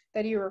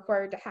you're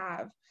required to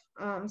have.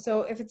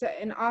 So if it's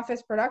an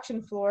office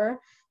production floor,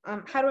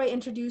 how do I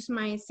introduce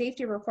my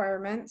safety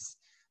requirements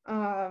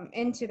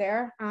into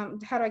there?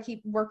 How do I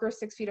keep workers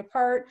 6 feet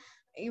apart?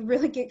 You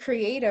really get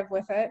creative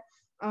with it.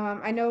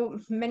 I know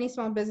many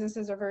small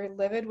businesses are very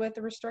livid with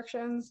the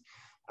restrictions.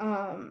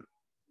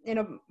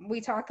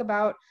 We talk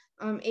about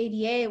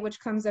ADA,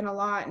 which comes in a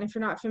lot. And if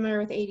you're not familiar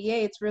with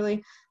ADA, it's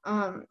really,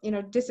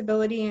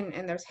 disability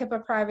and there's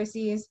HIPAA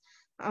privacies.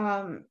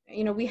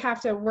 We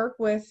have to work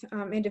with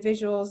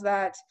individuals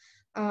that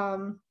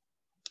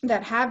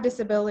have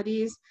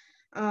disabilities,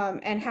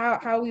 and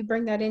how we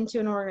bring that into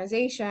an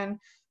organization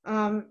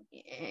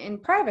in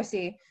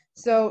privacy.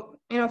 So,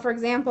 for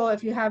example,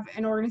 if you have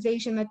an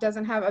organization that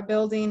doesn't have a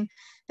building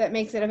that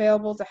makes it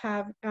available to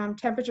have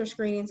temperature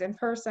screenings in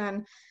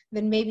person,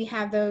 then maybe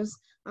have those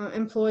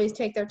employees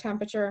take their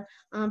temperature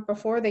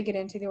before they get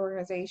into the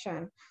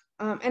organization.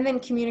 And then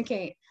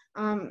communicate.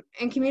 And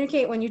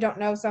communicate when you don't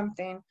know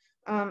something.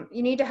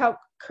 You need to help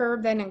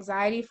curb that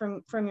anxiety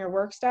from your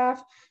work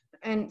staff.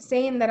 And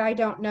saying that I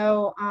don't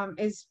know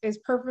is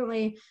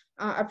perfectly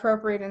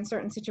appropriate in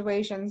certain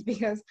situations,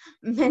 because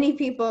many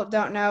people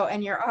don't know,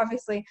 and you're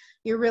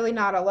really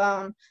not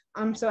alone.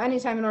 So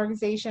anytime an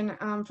organization,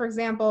 for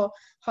example,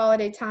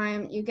 holiday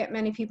time, you get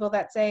many people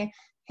that say,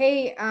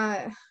 hey,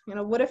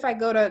 what if I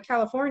go to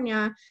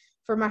California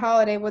for my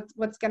holiday?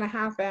 What's going to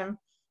happen?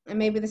 And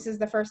maybe this is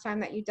the first time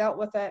that you dealt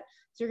with it.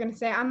 So you're going to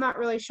say, I'm not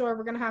really sure.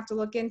 We're going to have to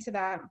look into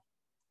that.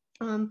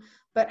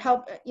 But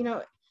help,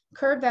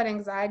 curb that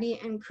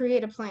anxiety and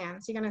create a plan.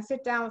 So you're going to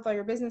sit down with all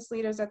your business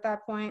leaders at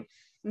that point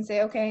and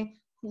say, okay,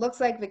 looks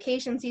like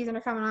vacation season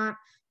are coming on.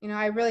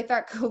 I really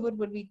thought COVID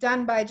would be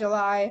done by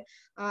July.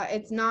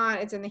 It's not.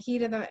 It's in the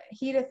heat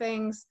of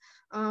things.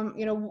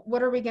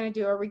 What are we going to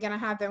do? Are we going to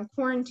have them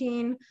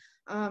quarantine?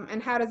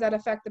 And how does that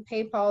affect the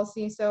pay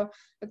policy? So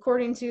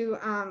according to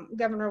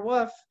Governor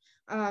Wolf,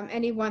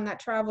 anyone that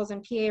travels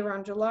in PA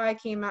around July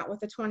came out with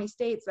the 20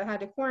 states that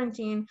had to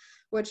quarantine,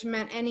 which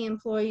meant any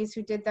employees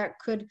who did that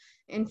could,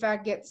 in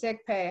fact, get sick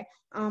pay,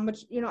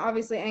 which,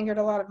 obviously angered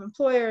a lot of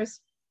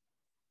employers.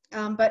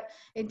 But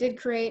it did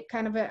create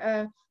kind of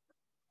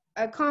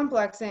a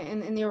complex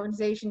in the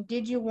organization.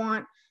 Did you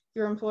want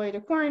your employee to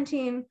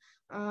quarantine?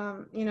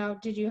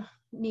 Did you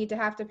need to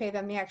have to pay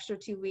them the extra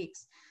 2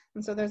 weeks?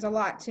 And so there's a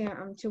lot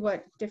to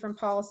what different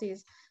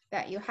policies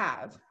that you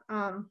have.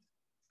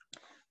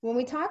 When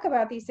we talk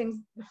about these things,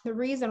 the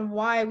reason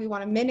why we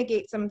want to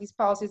mitigate some of these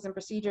policies and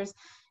procedures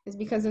is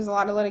because there's a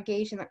lot of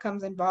litigation that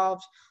comes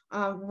involved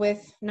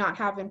with not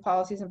having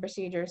policies and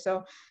procedures.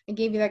 So I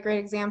gave you that great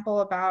example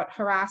about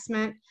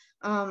harassment.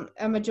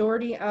 A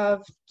majority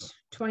of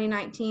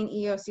 2019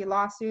 EEOC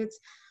lawsuits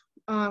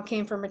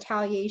came from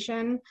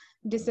retaliation,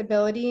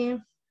 disability,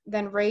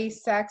 then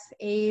race, sex,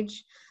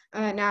 age,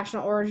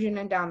 national origin,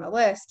 and down the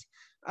list.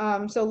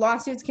 So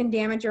lawsuits can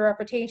damage your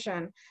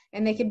reputation,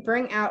 and they can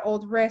bring out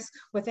old risk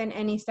within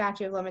any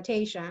statute of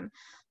limitation.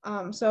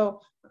 So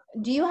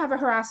do you have a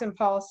harassment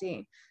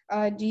policy?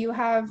 Do you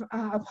have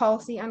a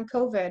policy on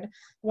COVID?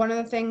 One of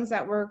the things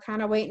that we're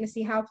kind of waiting to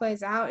see how it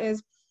plays out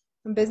is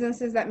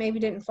businesses that maybe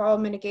didn't follow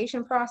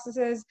mitigation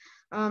processes.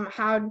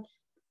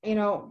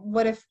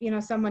 What if,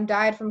 someone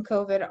died from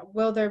COVID?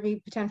 Will there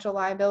be potential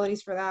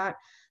liabilities for that?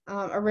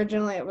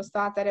 Originally, it was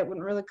thought that it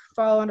wouldn't really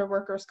fall under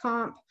workers'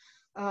 comp.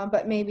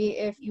 But maybe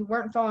if you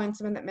weren't following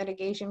some of that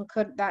mitigation,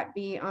 could that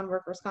be on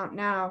workers' comp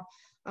now?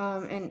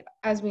 And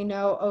as we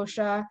know,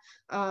 OSHA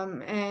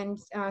and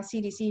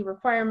CDC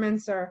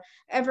requirements are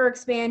ever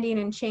expanding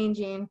and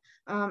changing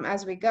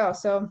as we go.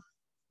 So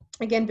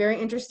again, very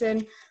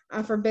interested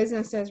for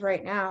businesses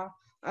right now.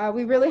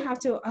 We really have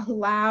to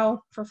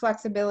allow for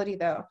flexibility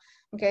though.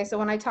 Okay, so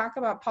when I talk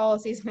about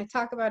policies, when I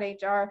talk about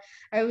HR,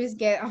 I always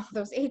get all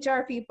those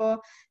HR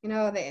people, you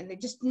know, they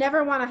just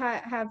never want to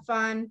have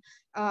fun.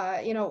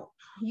 You know,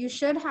 you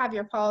should have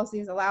your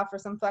policies allow for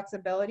some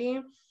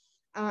flexibility.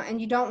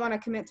 And you don't want to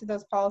commit to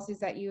those policies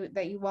that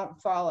you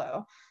won't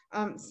follow.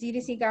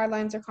 CDC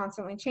guidelines are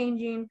constantly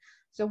changing.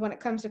 So when it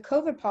comes to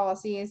COVID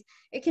policies,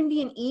 it can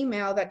be an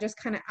email that just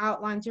kind of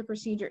outlines your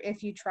procedure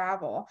if you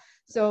travel.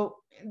 So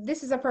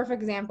this is a perfect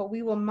example.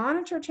 We will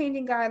monitor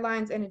changing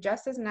guidelines and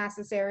adjust as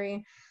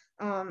necessary.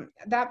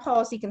 That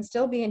policy can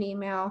still be an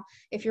email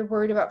if you're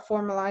worried about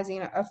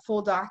formalizing a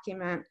full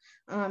document.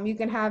 You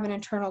can have an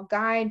internal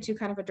guide to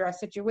kind of address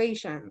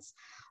situations.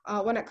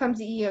 When it comes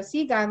to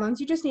EEOC guidelines,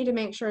 you just need to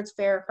make sure it's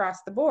fair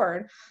across the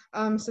board.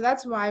 So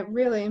that's why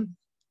really,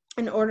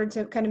 in order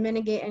to kind of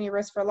mitigate any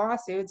risk for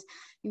lawsuits,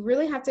 you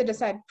really have to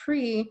decide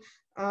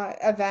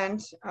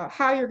pre-event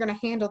how you're going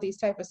to handle these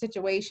type of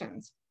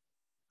situations.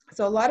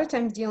 So a lot of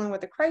times dealing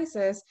with a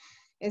crisis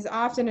is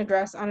often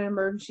addressed on an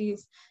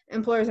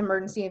employer's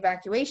emergency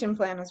evacuation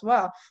plan as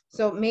well.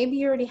 So maybe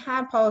you already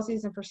have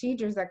policies and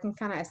procedures that can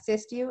kind of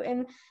assist you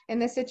in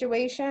this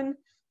situation.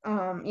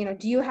 You know,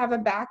 do you have a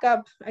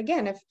backup?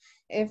 Again,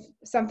 if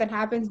something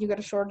happens, you get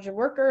a shortage of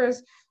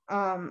workers,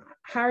 how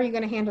are you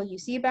going to handle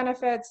UC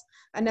benefits?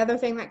 Another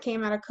thing that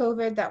came out of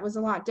COVID that was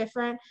a lot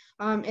different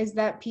is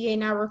that PA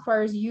now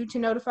requires you to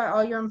notify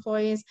all your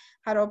employees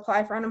how to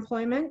apply for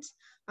unemployment,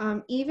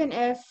 even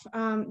if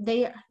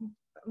they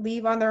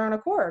leave on their own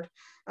accord.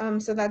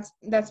 So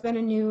that's been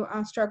a new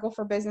struggle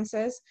for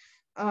businesses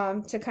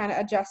to kind of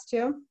adjust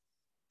to.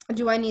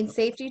 Do I need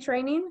safety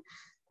training?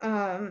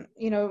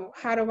 You know,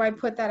 how do I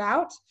put that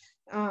out?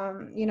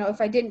 You know, if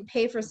I didn't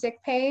pay for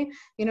sick pay,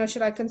 you know,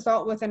 should I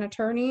consult with an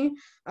attorney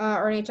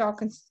or an HR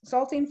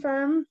consulting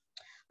firm?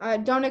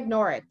 Don't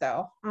ignore it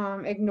though.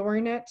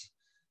 Ignoring it.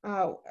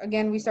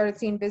 Again, we started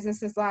seeing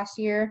businesses last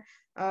year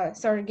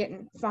started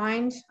getting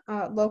fined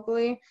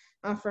locally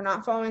for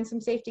not following some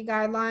safety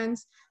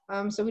guidelines.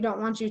 So we don't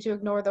want you to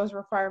ignore those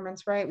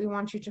requirements, right? We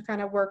want you to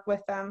kind of work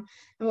with them.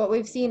 And what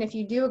we've seen, if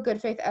you do a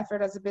good faith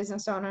effort as a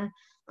business owner,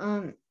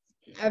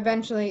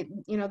 eventually,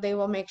 you know, they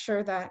will make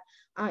sure that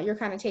you're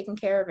kind of taken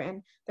care of,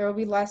 and there will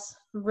be less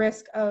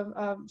risk of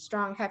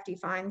strong, hefty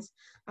fines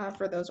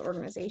for those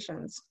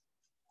organizations.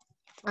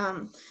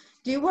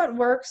 Do what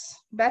works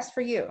best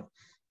for you.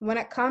 When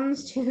it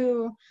comes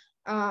to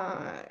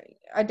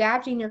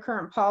adapting your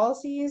current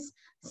policies,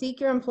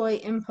 seek your employee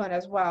input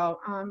as well.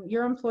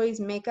 Your employees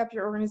make up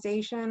your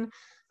organization.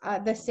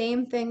 The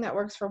same thing that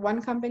works for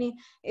one company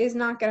is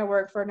not going to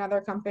work for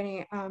another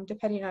company,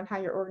 depending on how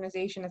your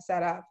organization is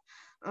set up.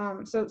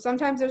 So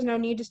sometimes there's no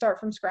need to start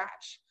from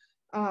scratch.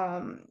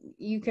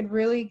 You could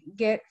really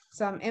get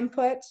some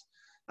input.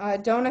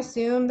 Don't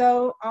assume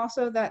though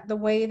also that the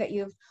way that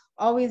you've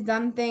always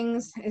done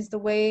things is the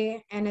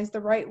way and is the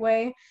right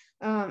way.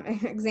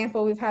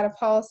 Example, we've had a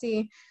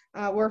policy,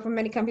 work for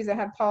many companies that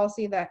had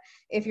policy that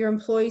if your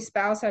employee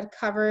spouse had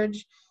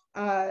coverage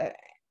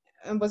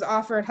and was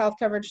offered health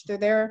coverage through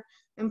their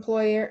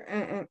employer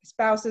and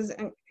spouse's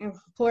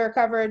employer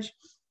coverage,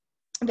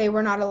 they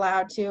were not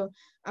allowed to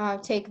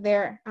take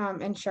their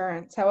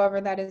insurance.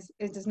 However,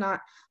 it does not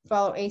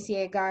follow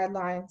ACA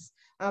guidelines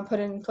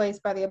put in place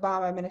by the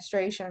Obama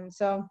administration.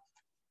 So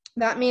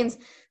that means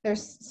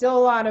there's still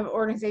a lot of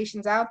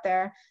organizations out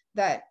there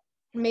that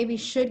maybe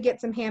should get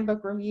some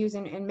handbook reviews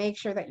and make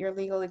sure that you're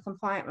legally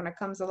compliant when it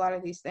comes to a lot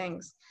of these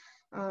things.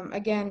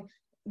 Again,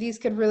 these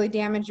could really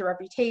damage your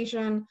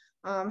reputation,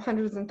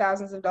 hundreds and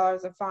thousands of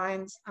dollars of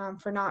fines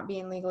for not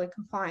being legally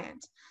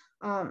compliant.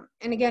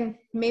 And again,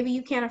 maybe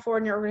you can't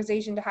afford in your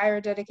organization to hire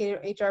a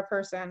dedicated HR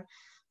person,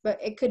 but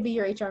it could be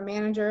your HR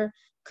manager,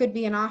 could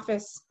be an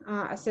office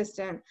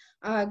assistant.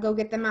 Go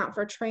get them out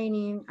for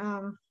training.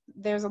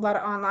 There's a lot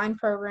of online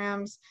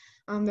programs.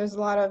 There's a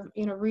lot of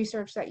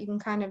research that you can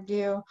kind of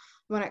do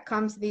when it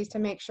comes to these to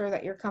make sure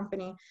that your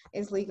company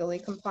is legally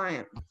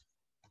compliant.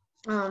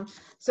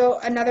 So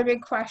another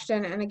big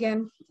question, and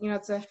again,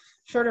 it's a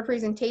shorter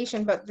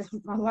presentation, but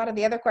a lot of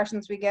the other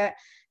questions we get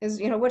is,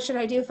 what should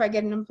I do if I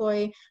get an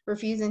employee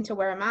refusing to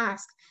wear a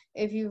mask?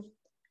 If you've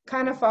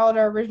kind of followed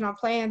our original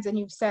plans and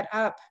you've set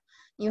up,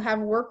 you have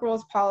work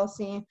rules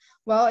policy,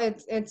 well,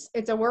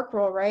 it's a work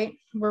rule, right?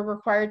 We're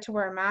required to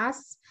wear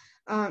masks.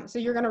 So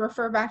you're going to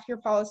refer back to your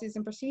policies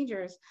and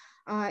procedures.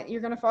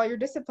 You're going to follow your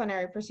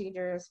disciplinary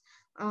procedures.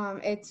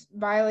 It's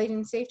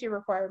violating safety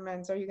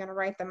requirements. Are you going to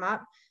write them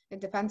up? It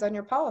depends on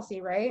your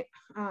policy, right?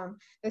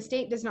 The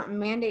state does not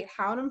mandate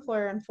how an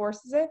employer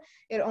enforces it.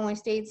 It only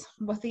states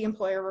what the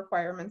employer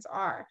requirements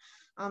are.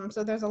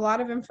 So there's a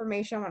lot of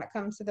information when it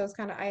comes to those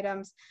kind of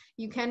items.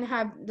 You can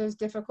have those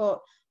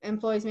difficult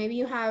employees. Maybe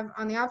you have,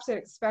 on the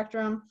opposite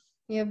spectrum,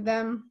 you have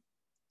them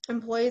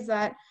employees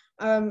that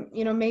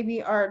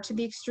maybe are to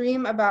the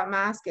extreme about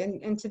mask,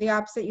 and to the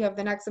opposite, you have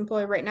the next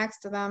employee right next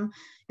to them,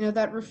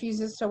 that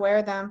refuses to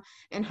wear them.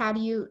 And how do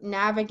you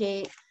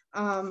navigate,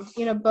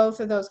 both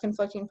of those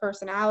conflicting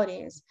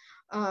personalities?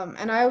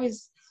 And I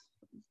always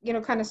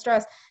kind of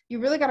stress, you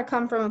really got to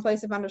come from a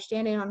place of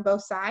understanding on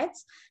both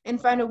sides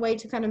and find a way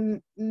to kind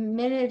of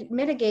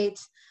mitigate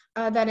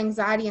that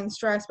anxiety and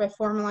stress by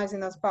formalizing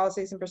those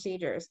policies and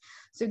procedures.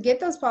 So get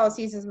those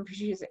policies and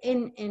procedures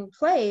in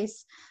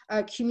place,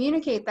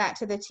 communicate that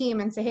to the team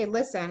and say, hey,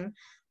 listen,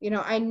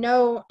 I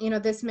know,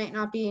 this may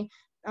not be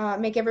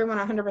make everyone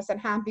 100%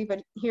 happy,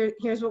 but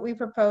here's what we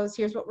propose,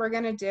 here's what we're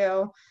going to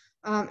do.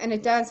 And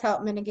it does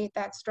help mitigate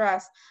that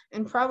stress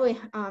and probably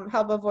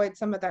help avoid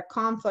some of that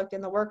conflict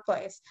in the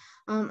workplace.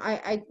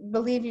 I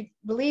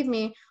believe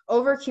me,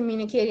 over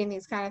communicating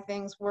these kind of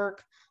things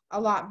work a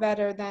lot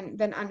better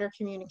than under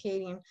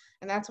communicating.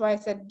 And that's why I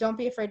said, don't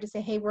be afraid to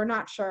say, hey, we're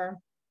not sure.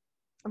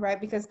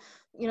 Right, because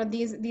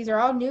these are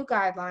all new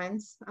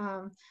guidelines.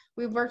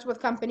 We've worked with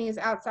companies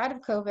outside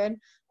of COVID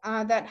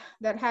that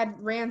had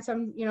ran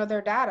some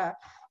their data.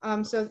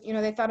 So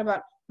they thought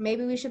about,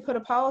 maybe we should put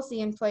a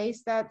policy in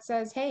place that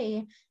says,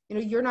 hey,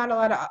 you're not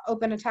allowed to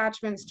open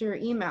attachments to your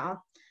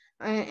email.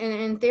 And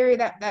in theory,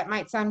 that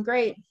might sound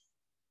great.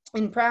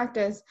 In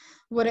practice,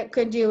 what it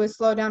could do is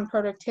slow down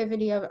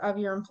productivity of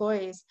your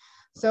employees.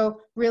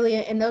 So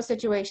really, in those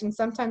situations,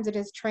 sometimes it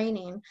is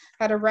training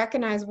how to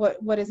recognize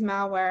what is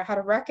malware, how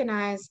to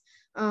recognize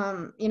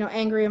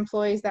angry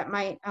employees that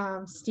might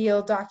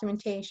steal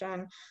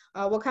documentation.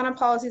 What kind of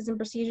policies and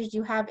procedures do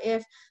you have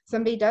if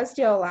somebody does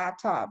steal a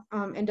laptop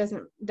and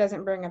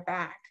doesn't bring it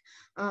back?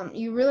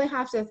 You really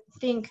have to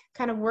think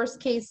kind of worst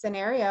case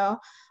scenario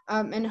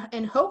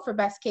and hope for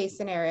best case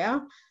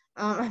scenario.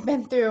 I've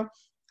been through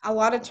a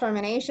lot of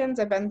terminations.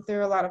 I've been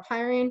through a lot of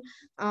hiring,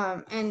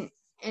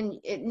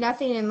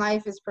 nothing in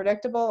life is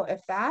predictable,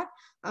 if that.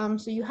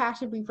 So you have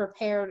to be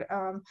prepared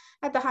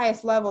at the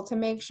highest level to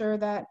make sure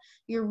that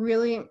you're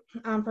really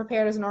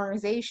prepared as an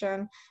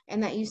organization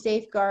and that you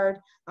safeguard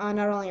not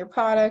only your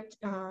product,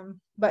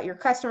 but your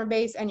customer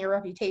base and your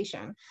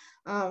reputation.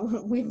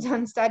 We've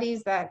done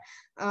studies that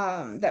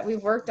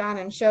we've worked on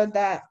and showed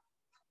that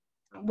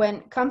when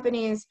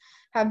companies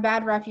have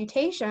bad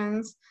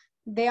reputations,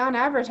 they on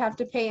average have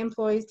to pay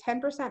employees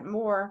 10%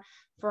 more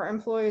for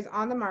employees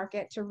on the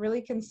market to really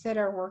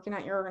consider working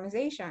at your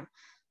organization.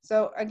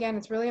 So again,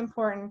 it's really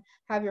important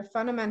to have your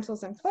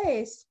fundamentals in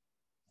place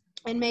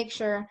and make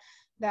sure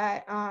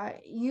that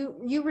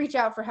you reach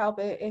out for help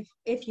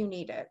if you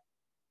need it.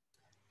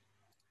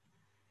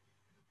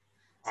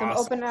 So I'm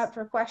open up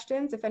for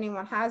questions if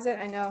anyone has it.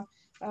 I know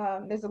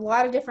there's a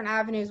lot of different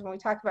avenues when we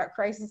talk about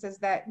crises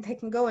that they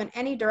can go in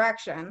any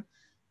direction.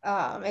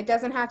 It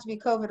doesn't have to be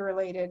COVID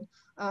related.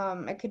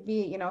 It could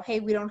be, hey,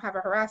 we don't have a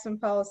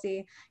harassment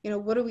policy.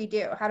 What do we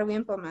do? How do we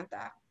implement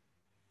that?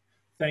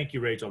 Thank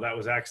you, Rachel. That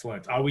was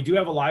excellent. We do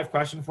have a live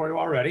question for you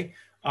already.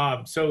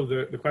 So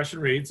the question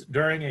reads,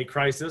 during a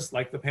crisis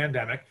like the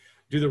pandemic,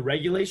 do the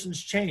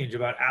regulations change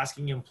about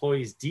asking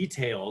employees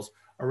details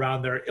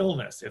around their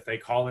illness if they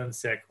call in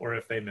sick or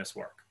if they miss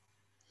work?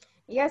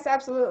 Yes,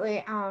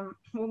 absolutely.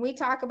 When we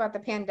talk about the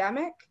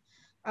pandemic,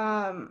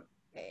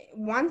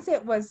 once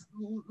it was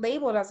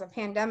labeled as a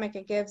pandemic,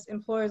 it gives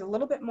employers a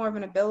little bit more of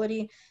an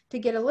ability to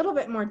get a little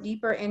bit more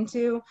deeper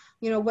into,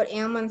 what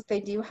ailments they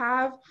do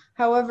have.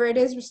 However, it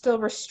is still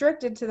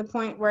restricted to the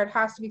point where it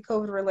has to be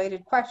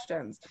COVID-related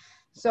questions.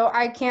 So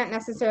I can't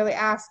necessarily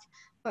ask,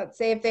 let's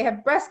say if they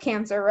have breast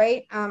cancer,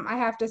 right? I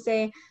have to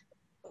say,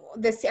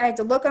 I have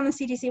to look on the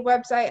CDC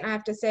website and I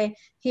have to say,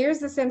 here's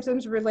the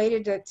symptoms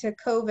related to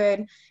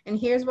COVID and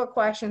here's what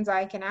questions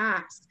I can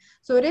ask.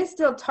 So it is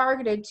still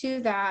targeted to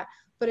that,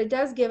 but it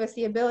does give us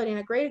the ability. And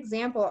a great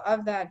example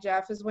of that,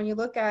 Jeff, is when you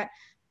look at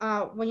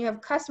when you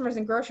have customers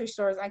in grocery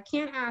stores, I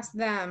can't ask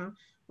them,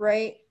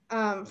 right,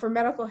 for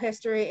medical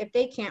history if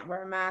they can't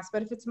wear a mask.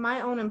 But if it's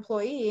my own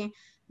employee,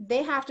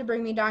 they have to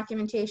bring me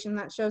documentation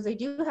that shows they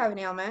do have an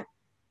ailment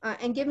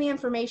and give me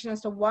information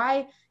as to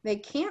why they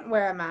can't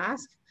wear a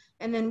mask.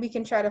 And then we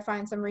can try to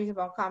find some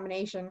reasonable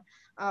combination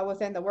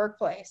within the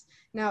workplace.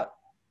 Now,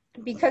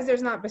 because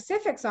there's not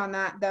specifics on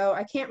that, though,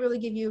 I can't really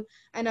give you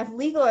enough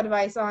legal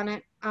advice on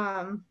it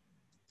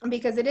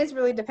because it is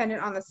really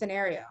dependent on the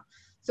scenario.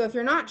 So if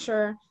you're not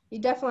sure, you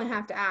definitely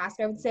have to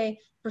ask. I would say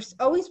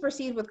always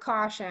proceed with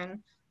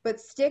caution, but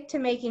stick to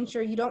making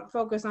sure you don't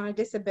focus on a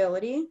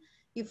disability.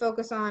 You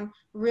focus on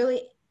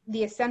really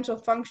the essential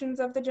functions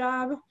of the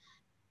job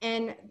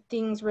and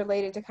things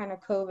related to kind of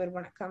COVID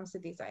when it comes to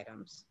these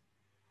items.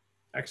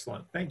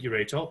 Excellent. Thank you,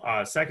 Rachel.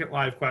 Second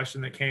live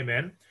question that came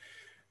in.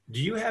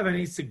 Do you have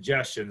any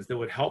suggestions that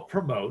would help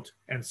promote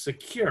and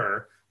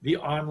secure the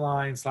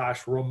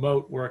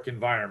online/remote work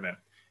environment?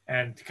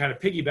 And to kind of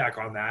piggyback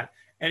on that,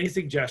 any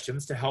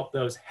suggestions to help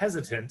those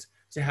hesitant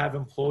to have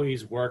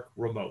employees work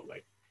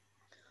remotely?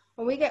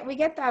 Well, we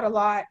get that a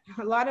lot.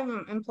 A lot of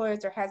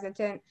employers are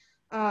hesitant,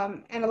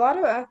 and a lot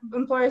of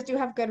employers do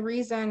have good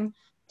reason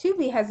to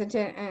be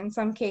hesitant in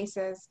some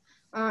cases.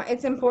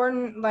 It's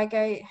important, like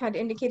I had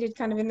indicated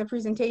kind of in the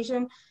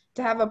presentation,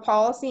 to have a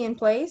policy in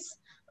place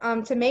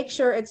to make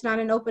sure it's not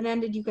an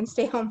open-ended, you can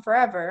stay home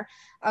forever.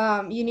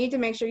 You need to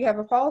make sure you have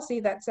a policy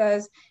that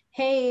says,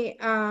 hey,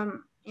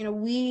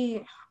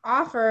 we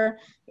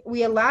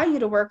allow you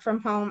to work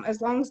from home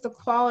as long as the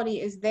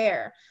quality is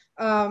there.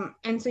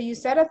 And so you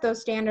set up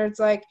those standards,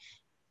 like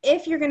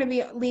if you're going to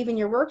be leaving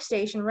your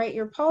workstation, right,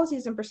 your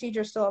policies and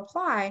procedures still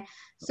apply.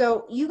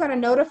 So you got to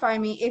notify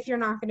me if you're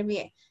not going to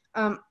be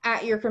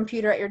at your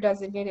computer at your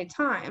designated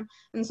time.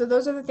 And so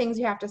those are the things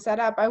you have to set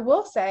up. I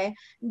will say,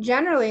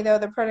 generally though,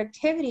 the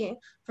productivity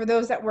for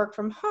those that work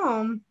from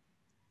home,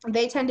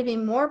 they tend to be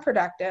more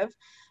productive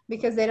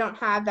because they don't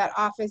have that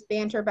office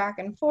banter back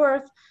and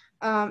forth,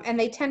 and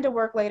they tend to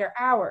work later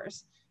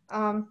hours.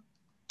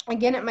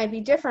 Again, it might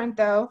be different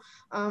though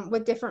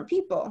with different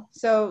people.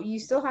 So you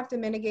still have to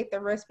mitigate the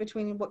risk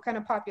between what kind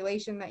of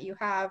population that you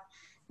have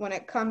when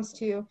it comes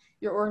to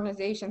your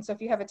organization. So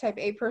if you have a type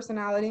A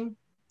personality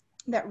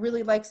that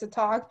really likes to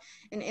talk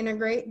and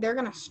integrate, they're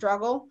going to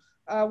struggle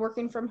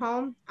working from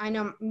home. I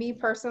know me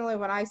personally,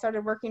 when I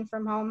started working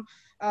from home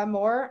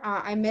more,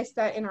 I missed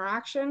that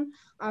interaction.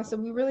 So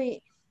we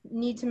really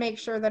need to make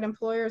sure that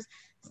employers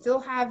still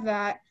have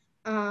that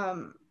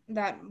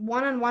that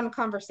one-on-one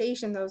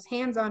conversation, those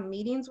hands-on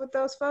meetings with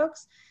those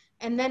folks,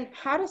 and then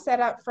how to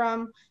set up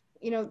from,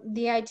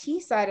 the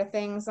IT side of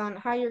things on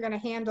how you're going to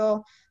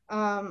handle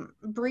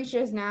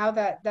breaches now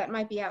that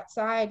might be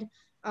outside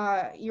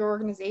your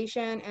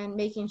organization, and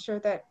making sure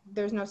that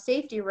there's no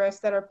safety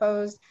risks that are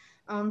posed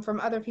from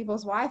other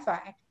people's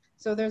Wi-Fi.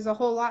 So there's a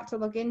whole lot to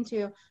look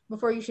into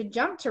before you should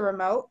jump to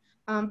remote.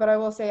 But I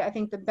will say, I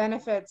think the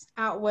benefits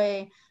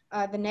outweigh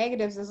the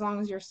negatives as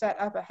long as you're set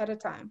up ahead of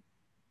time.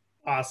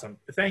 Awesome.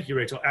 Thank you,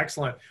 Rachel.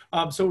 Excellent.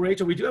 So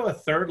Rachel, we do have a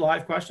third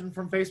live question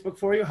from Facebook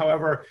for you.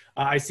 However,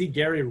 I see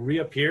Gary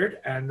reappeared,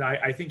 and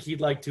I think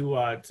he'd like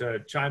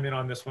to chime in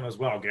on this one as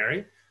well.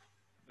 Gary?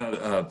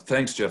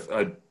 Thanks, Jeff.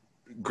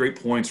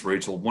 Great points,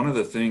 Rachel. One of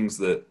the things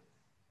that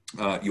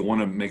you want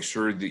to make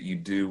sure that you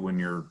do when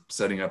you're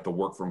setting up the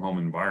work from home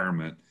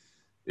environment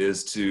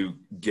is to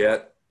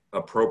get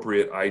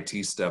appropriate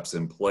IT steps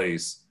in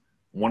place.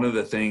 One of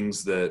the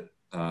things that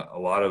a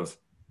lot of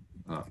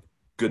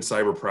good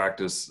cyber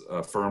practice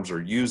firms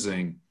are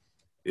using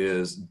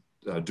is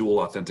dual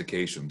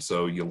authentication.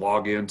 So you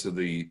log into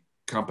the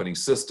company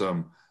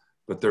system,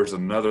 but there's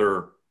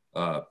another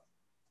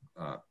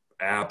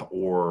app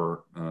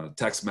or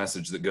text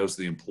message that goes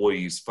to the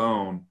employee's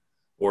phone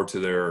or to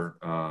their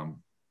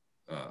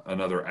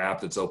another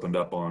app that's opened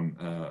up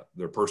on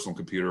their personal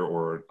computer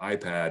or an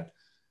iPad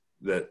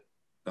that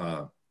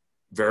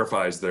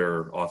verifies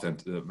their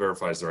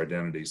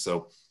identity.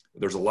 So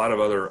there's a lot of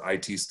other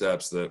IT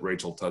steps that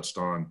Rachel touched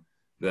on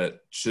that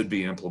should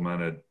be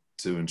implemented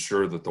to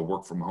ensure that the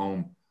work from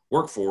home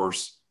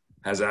workforce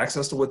has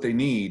access to what they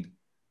need,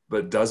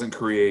 but doesn't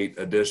create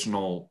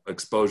additional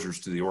exposures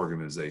to the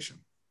organization.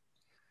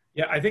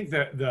 Yeah, I think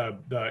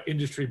the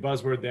industry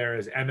buzzword there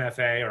is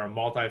MFA, or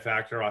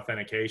multi-factor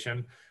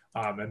authentication.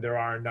 And there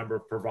are a number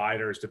of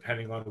providers,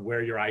 depending on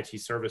where your IT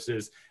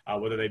services,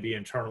 whether they be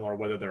internal or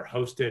whether they're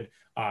hosted,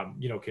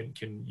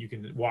 you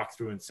can walk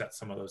through and set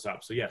some of those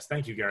up. So yes,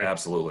 thank you, Gary.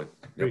 Absolutely.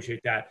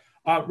 Appreciate that.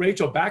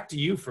 Rachel, back to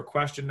you for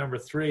question number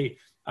 3.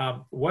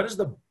 What is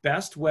the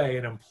best way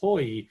an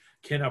employee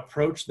can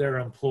approach their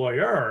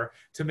employer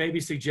to maybe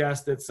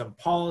suggest that some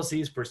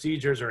policies,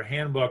 procedures, or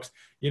handbooks,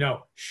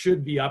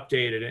 should be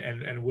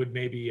updated and would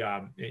maybe,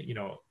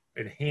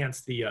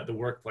 enhance the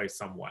workplace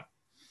somewhat?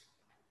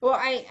 Well,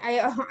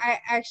 I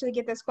actually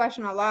get this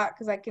question a lot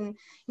because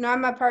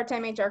I'm a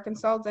part-time HR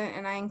consultant,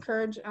 and I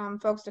encourage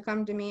folks to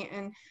come to me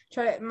and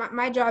try to,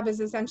 my job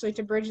is essentially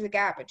to bridge the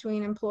gap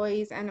between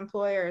employees and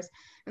employers.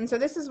 And so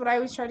this is what I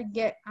always try to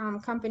get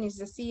companies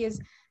to see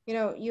is,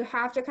 you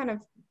have to kind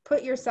of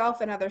put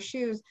yourself in other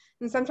shoes,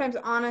 and sometimes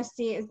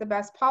honesty is the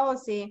best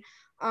policy.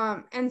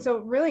 And so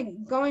really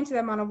going to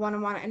them on a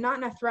one-on-one, and not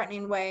in a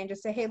threatening way, and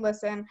just say, hey,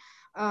 listen,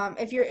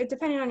 it's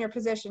depending on your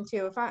position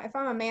too. If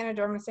I'm a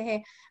manager, I'm gonna say,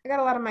 hey, I got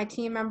a lot of my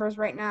team members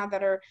right now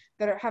that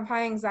have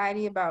high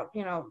anxiety about,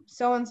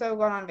 so-and-so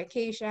going on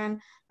vacation.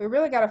 We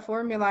really got to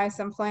formalize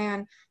some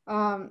plan.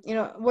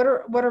 What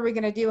are we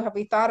gonna do? Have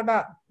we thought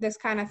about this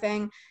kind of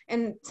thing?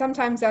 And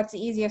sometimes that's the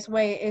easiest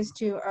way is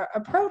to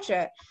approach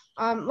it.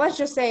 Let's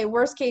just say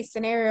worst case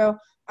scenario,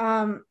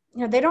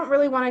 they don't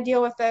really want to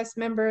deal with this.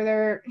 Remember,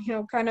 they're,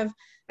 kind of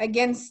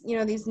against,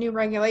 these new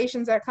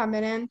regulations that are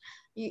coming in.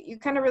 You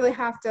kind of really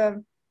have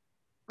to,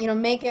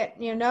 make it,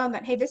 known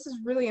that, hey, this is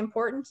really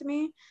important to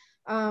me.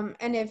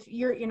 And if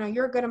you're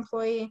a good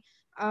employee,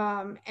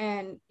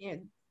 and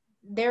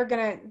they're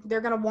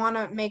gonna want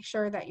to make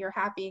sure that you're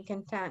happy and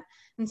content.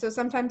 And so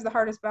sometimes the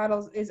hardest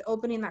battles is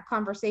opening that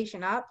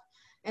conversation up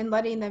and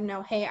letting them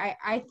know, hey,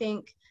 I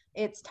think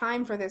it's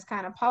time for this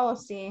kind of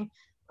policy.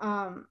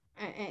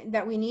 And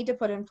that we need to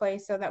put in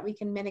place so that we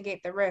can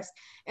mitigate the risk.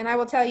 And I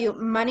will tell you,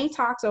 money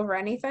talks over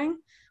anything.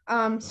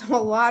 So a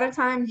lot of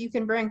times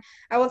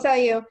I will tell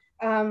you,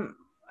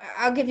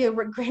 I'll give you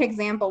a great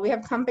example. We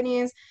have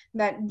companies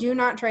that do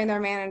not train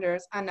their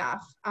managers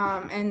enough.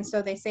 And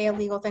so they say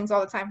illegal things all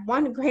the time.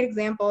 One great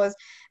example is,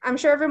 I'm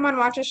sure everyone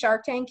watches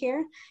Shark Tank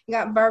here. You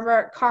got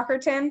Barbara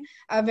Cockerton,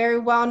 a very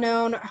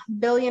well-known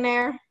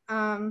billionaire.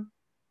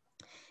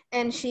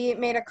 and she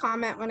made a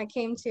comment when it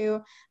came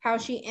to how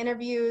she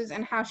interviews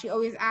and how she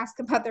always asks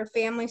about their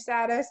family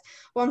status.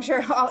 Well, I'm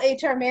sure all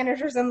HR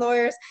managers and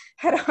lawyers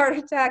had a heart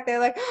attack. They're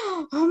like,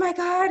 oh my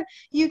God,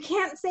 you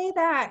can't say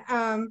that,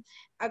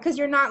 because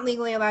you're not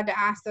legally allowed to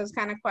ask those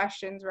kind of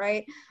questions,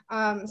 right?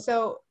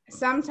 So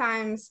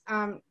sometimes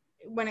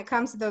when it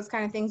comes to those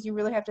kind of things, you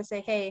really have to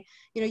say, hey,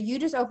 you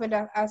just opened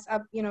us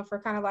up, for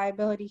kind of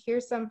liability.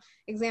 Here's some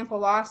example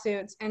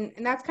lawsuits. And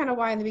that's kind of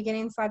why in the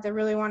beginning slides, I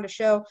really wanted to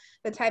show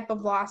the type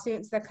of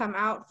lawsuits that come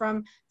out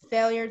from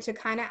failure to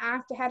kind of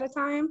act ahead of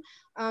time,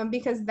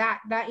 because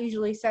that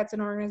usually sets an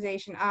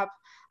organization up.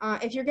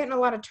 If you're getting a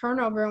lot of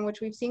turnover, in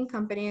which we've seen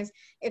companies,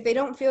 if they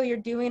don't feel you're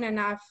doing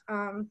enough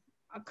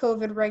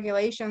COVID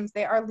regulations,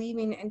 they are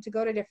leaving and to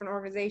go to different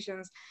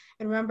organizations.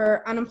 And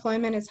remember,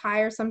 unemployment is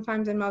higher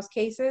sometimes in most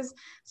cases,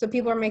 so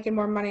people are making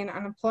more money in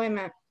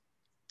unemployment.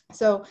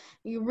 So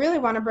you really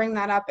want to bring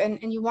that up,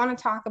 and you want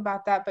to talk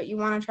about that, but you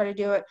want to try to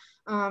do it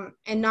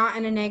and not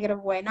in a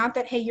negative way. Not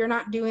that, hey, you're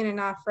not doing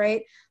enough,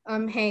 right?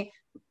 Hey,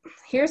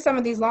 here's some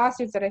of these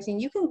lawsuits that I've seen.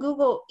 You can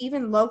Google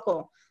even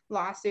local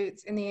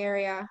lawsuits in the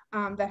area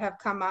that have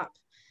come up.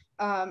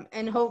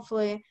 And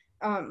hopefully,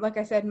 like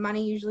I said,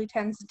 money usually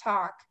tends to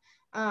talk.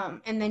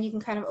 And then you can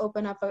kind of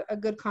open up a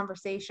good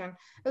conversation,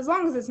 as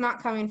long as it's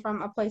not coming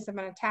from a place of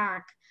an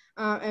attack,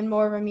 and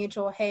more of a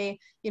mutual, hey,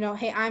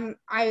 hey,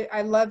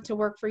 I love to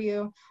work for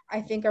you.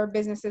 I think our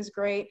business is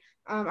great.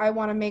 I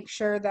want to make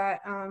sure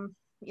that,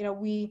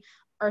 we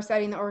are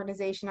setting the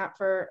organization up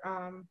for,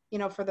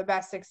 for the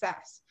best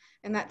success.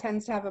 And that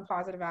tends to have a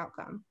positive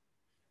outcome.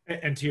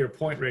 And to your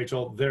point,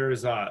 Rachel,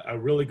 there's a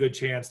really good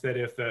chance that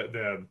if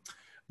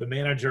the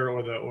manager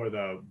or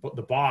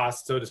the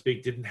boss, so to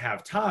speak, didn't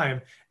have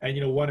time,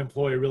 and one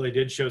employee really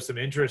did show some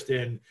interest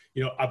in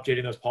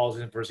updating those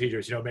policies and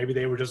procedures, maybe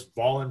they were just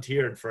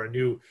volunteered for a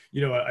new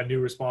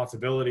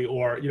responsibility,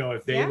 or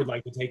if they would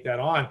like to take that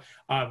on,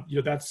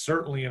 that's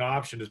certainly an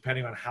option,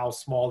 depending on how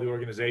small the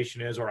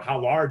organization is, or how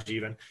large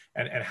even,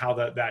 and how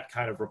that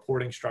kind of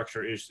reporting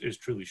structure is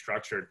truly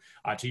structured.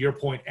 To your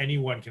point,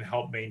 anyone can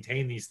help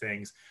maintain these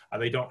things.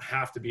 They don't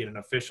have to be in an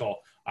official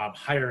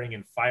hiring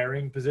and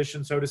firing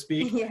position, so to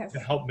speak, to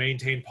help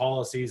maintain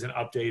policies and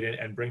update it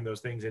and bring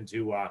those things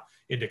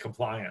into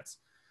compliance.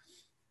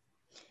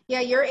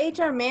 Yeah, your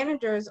HR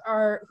managers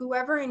are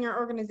whoever in your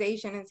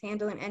organization is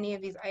handling any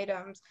of these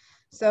items.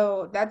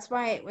 So that's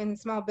why in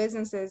small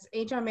businesses,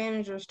 HR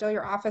managers are still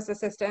your office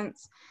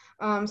assistants.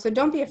 So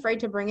don't be afraid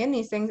to bring in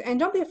these things, and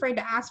don't be afraid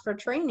to ask for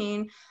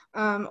training,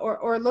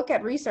 or look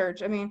at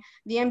research. I mean,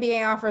 the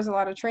MBA offers a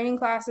lot of training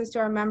classes to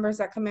our members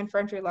that come in for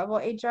entry-level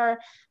HR,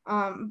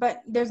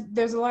 but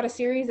there's a lot of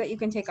series that you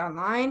can take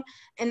online.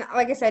 And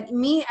like I said,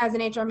 me as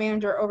an HR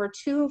manager over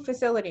 2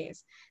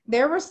 facilities,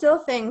 there were still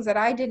things that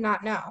I did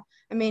not know.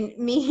 I mean,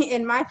 me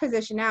in my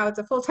position now, it's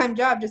a full-time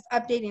job just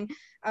updating,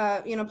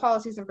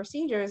 policies and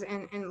procedures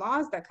and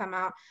laws that come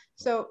out.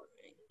 So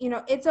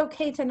it's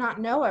okay to not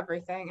know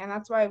everything. And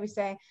that's why we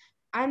say,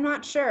 I'm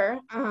not sure.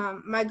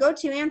 My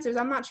go-to answer is,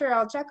 I'm not sure,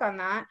 I'll check on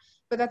that.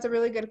 But that's a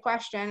really good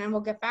question, and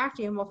we'll get back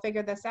to you and we'll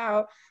figure this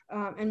out,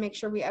 and make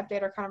sure we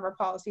update our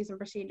policies and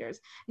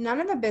procedures.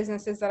 None of the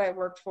businesses that I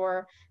worked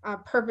for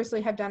purposely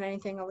have done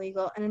anything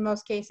illegal, and in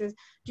most cases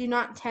do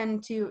not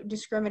tend to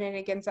discriminate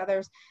against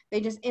others.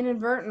 They just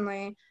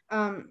inadvertently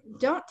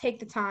don't take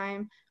the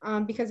time,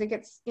 because it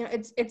gets,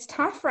 it's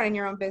tough running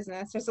your own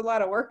business. There's a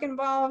lot of work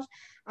involved.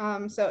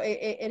 So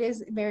it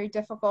is very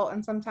difficult,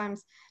 and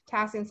sometimes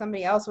tasking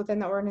somebody else within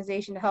the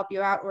organization to help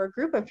you out, or a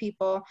group of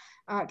people,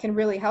 can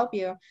really help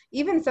you.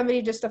 Even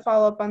somebody just to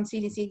follow up on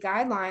CDC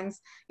guidelines.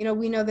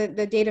 We know that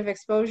the date of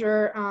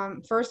exposure,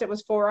 first it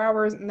was 4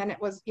 hours, and then it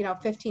was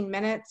 15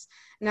 minutes.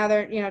 Now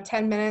they're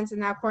 10 minutes,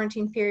 and now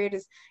quarantine period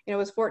is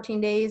was 14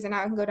 days, and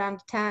now it can go down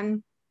to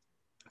 10.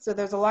 So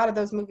there's a lot of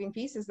those moving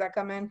pieces that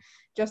come in,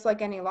 just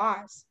like any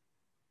laws.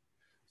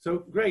 So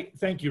great,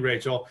 thank you,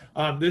 Rachel.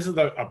 This is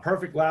a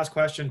perfect last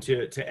question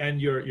to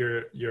end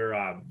your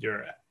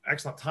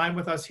excellent time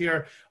with us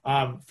here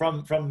from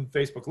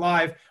Facebook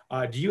Live.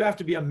 Do you have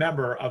to be a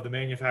member of the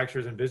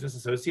Manufacturers and Business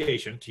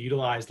Association to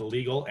utilize the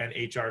legal and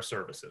HR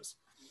services?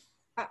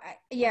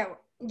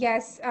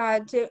 Yes.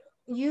 To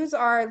use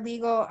our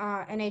legal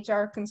and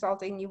HR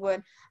consulting, you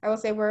would. I will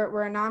say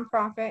we're a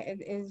nonprofit.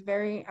 It is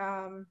very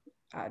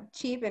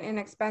cheap and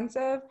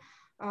inexpensive.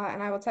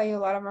 And I will tell you, a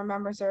lot of our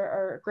members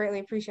are greatly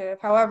appreciative.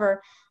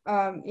 However,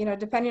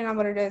 depending on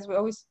what it is, we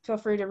always feel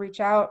free to reach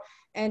out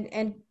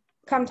and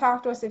come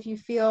talk to us if you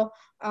feel,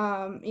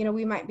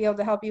 we might be able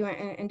to help you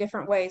in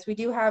different ways. We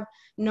do have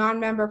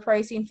non-member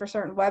pricing for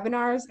certain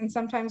webinars, and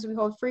sometimes we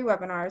hold free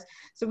webinars.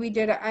 So we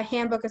did a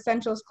handbook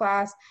essentials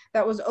class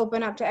that was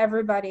open up to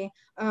everybody.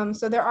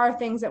 So there are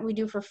things that we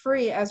do for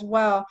free as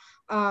well,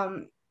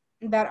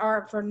 that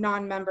are for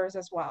non-members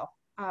as well.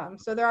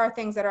 So there are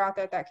things that are out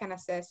there that can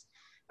assist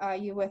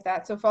you with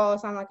that. So follow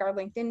us on our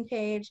LinkedIn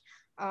page,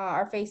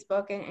 our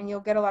Facebook, and you'll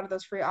get a lot of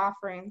those free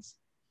offerings.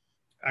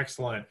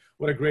 Excellent.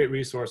 What a great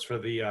resource for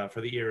the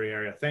Erie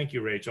area. Thank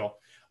you, Rachel.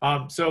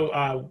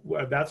 So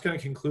that's going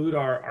to conclude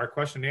our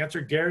question and answer.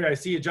 Gary, I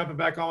see you jumping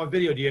back on with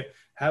video. Do you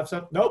have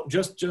some? Nope,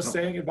 just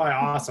saying goodbye.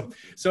 Awesome.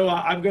 So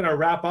I'm going to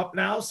wrap up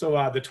now. So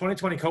the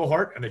 2020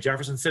 cohort and the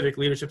Jefferson Civic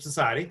Leadership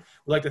Society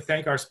would like to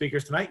thank our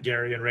speakers tonight,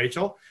 Gary and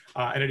Rachel.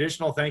 An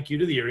additional thank you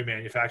to the Erie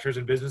Manufacturers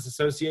and Business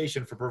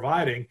Association for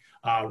providing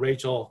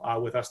Rachel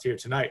with us here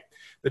tonight.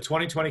 The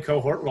 2020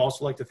 cohort would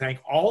also like to thank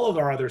all of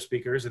our other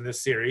speakers in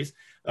this series,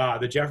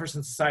 the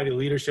Jefferson Society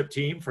leadership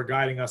team for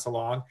guiding us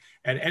along,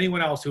 and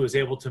anyone else who was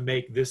able to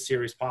make this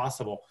series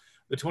possible.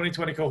 The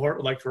 2020 cohort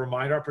would like to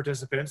remind our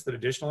participants that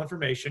additional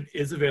information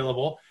is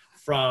available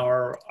for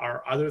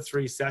our other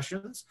 3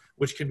 sessions,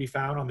 which can be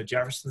found on the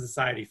Jefferson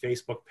Society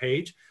Facebook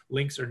page.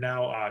 Links are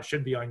now,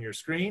 should be on your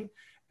screen.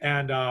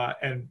 And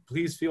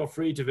please feel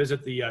free to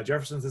visit the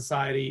Jefferson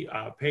Society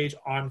page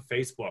on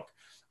Facebook.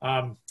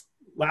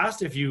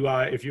 Last, if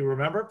you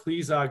remember,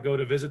 please go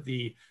to visit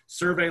the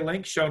survey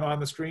link shown on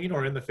the screen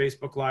or in the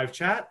Facebook live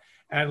chat,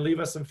 and leave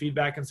us some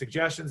feedback and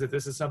suggestions if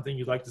this is something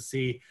you'd like to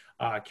see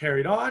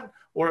carried on,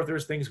 or if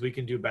there's things we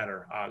can do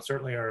better.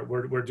 Certainly,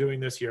 we're doing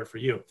this here for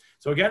you.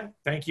 So again,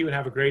 thank you and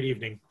have a great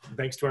evening.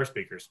 Thanks to our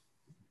speakers.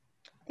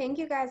 Thank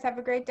you guys. Have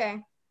a great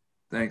day.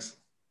 Thanks.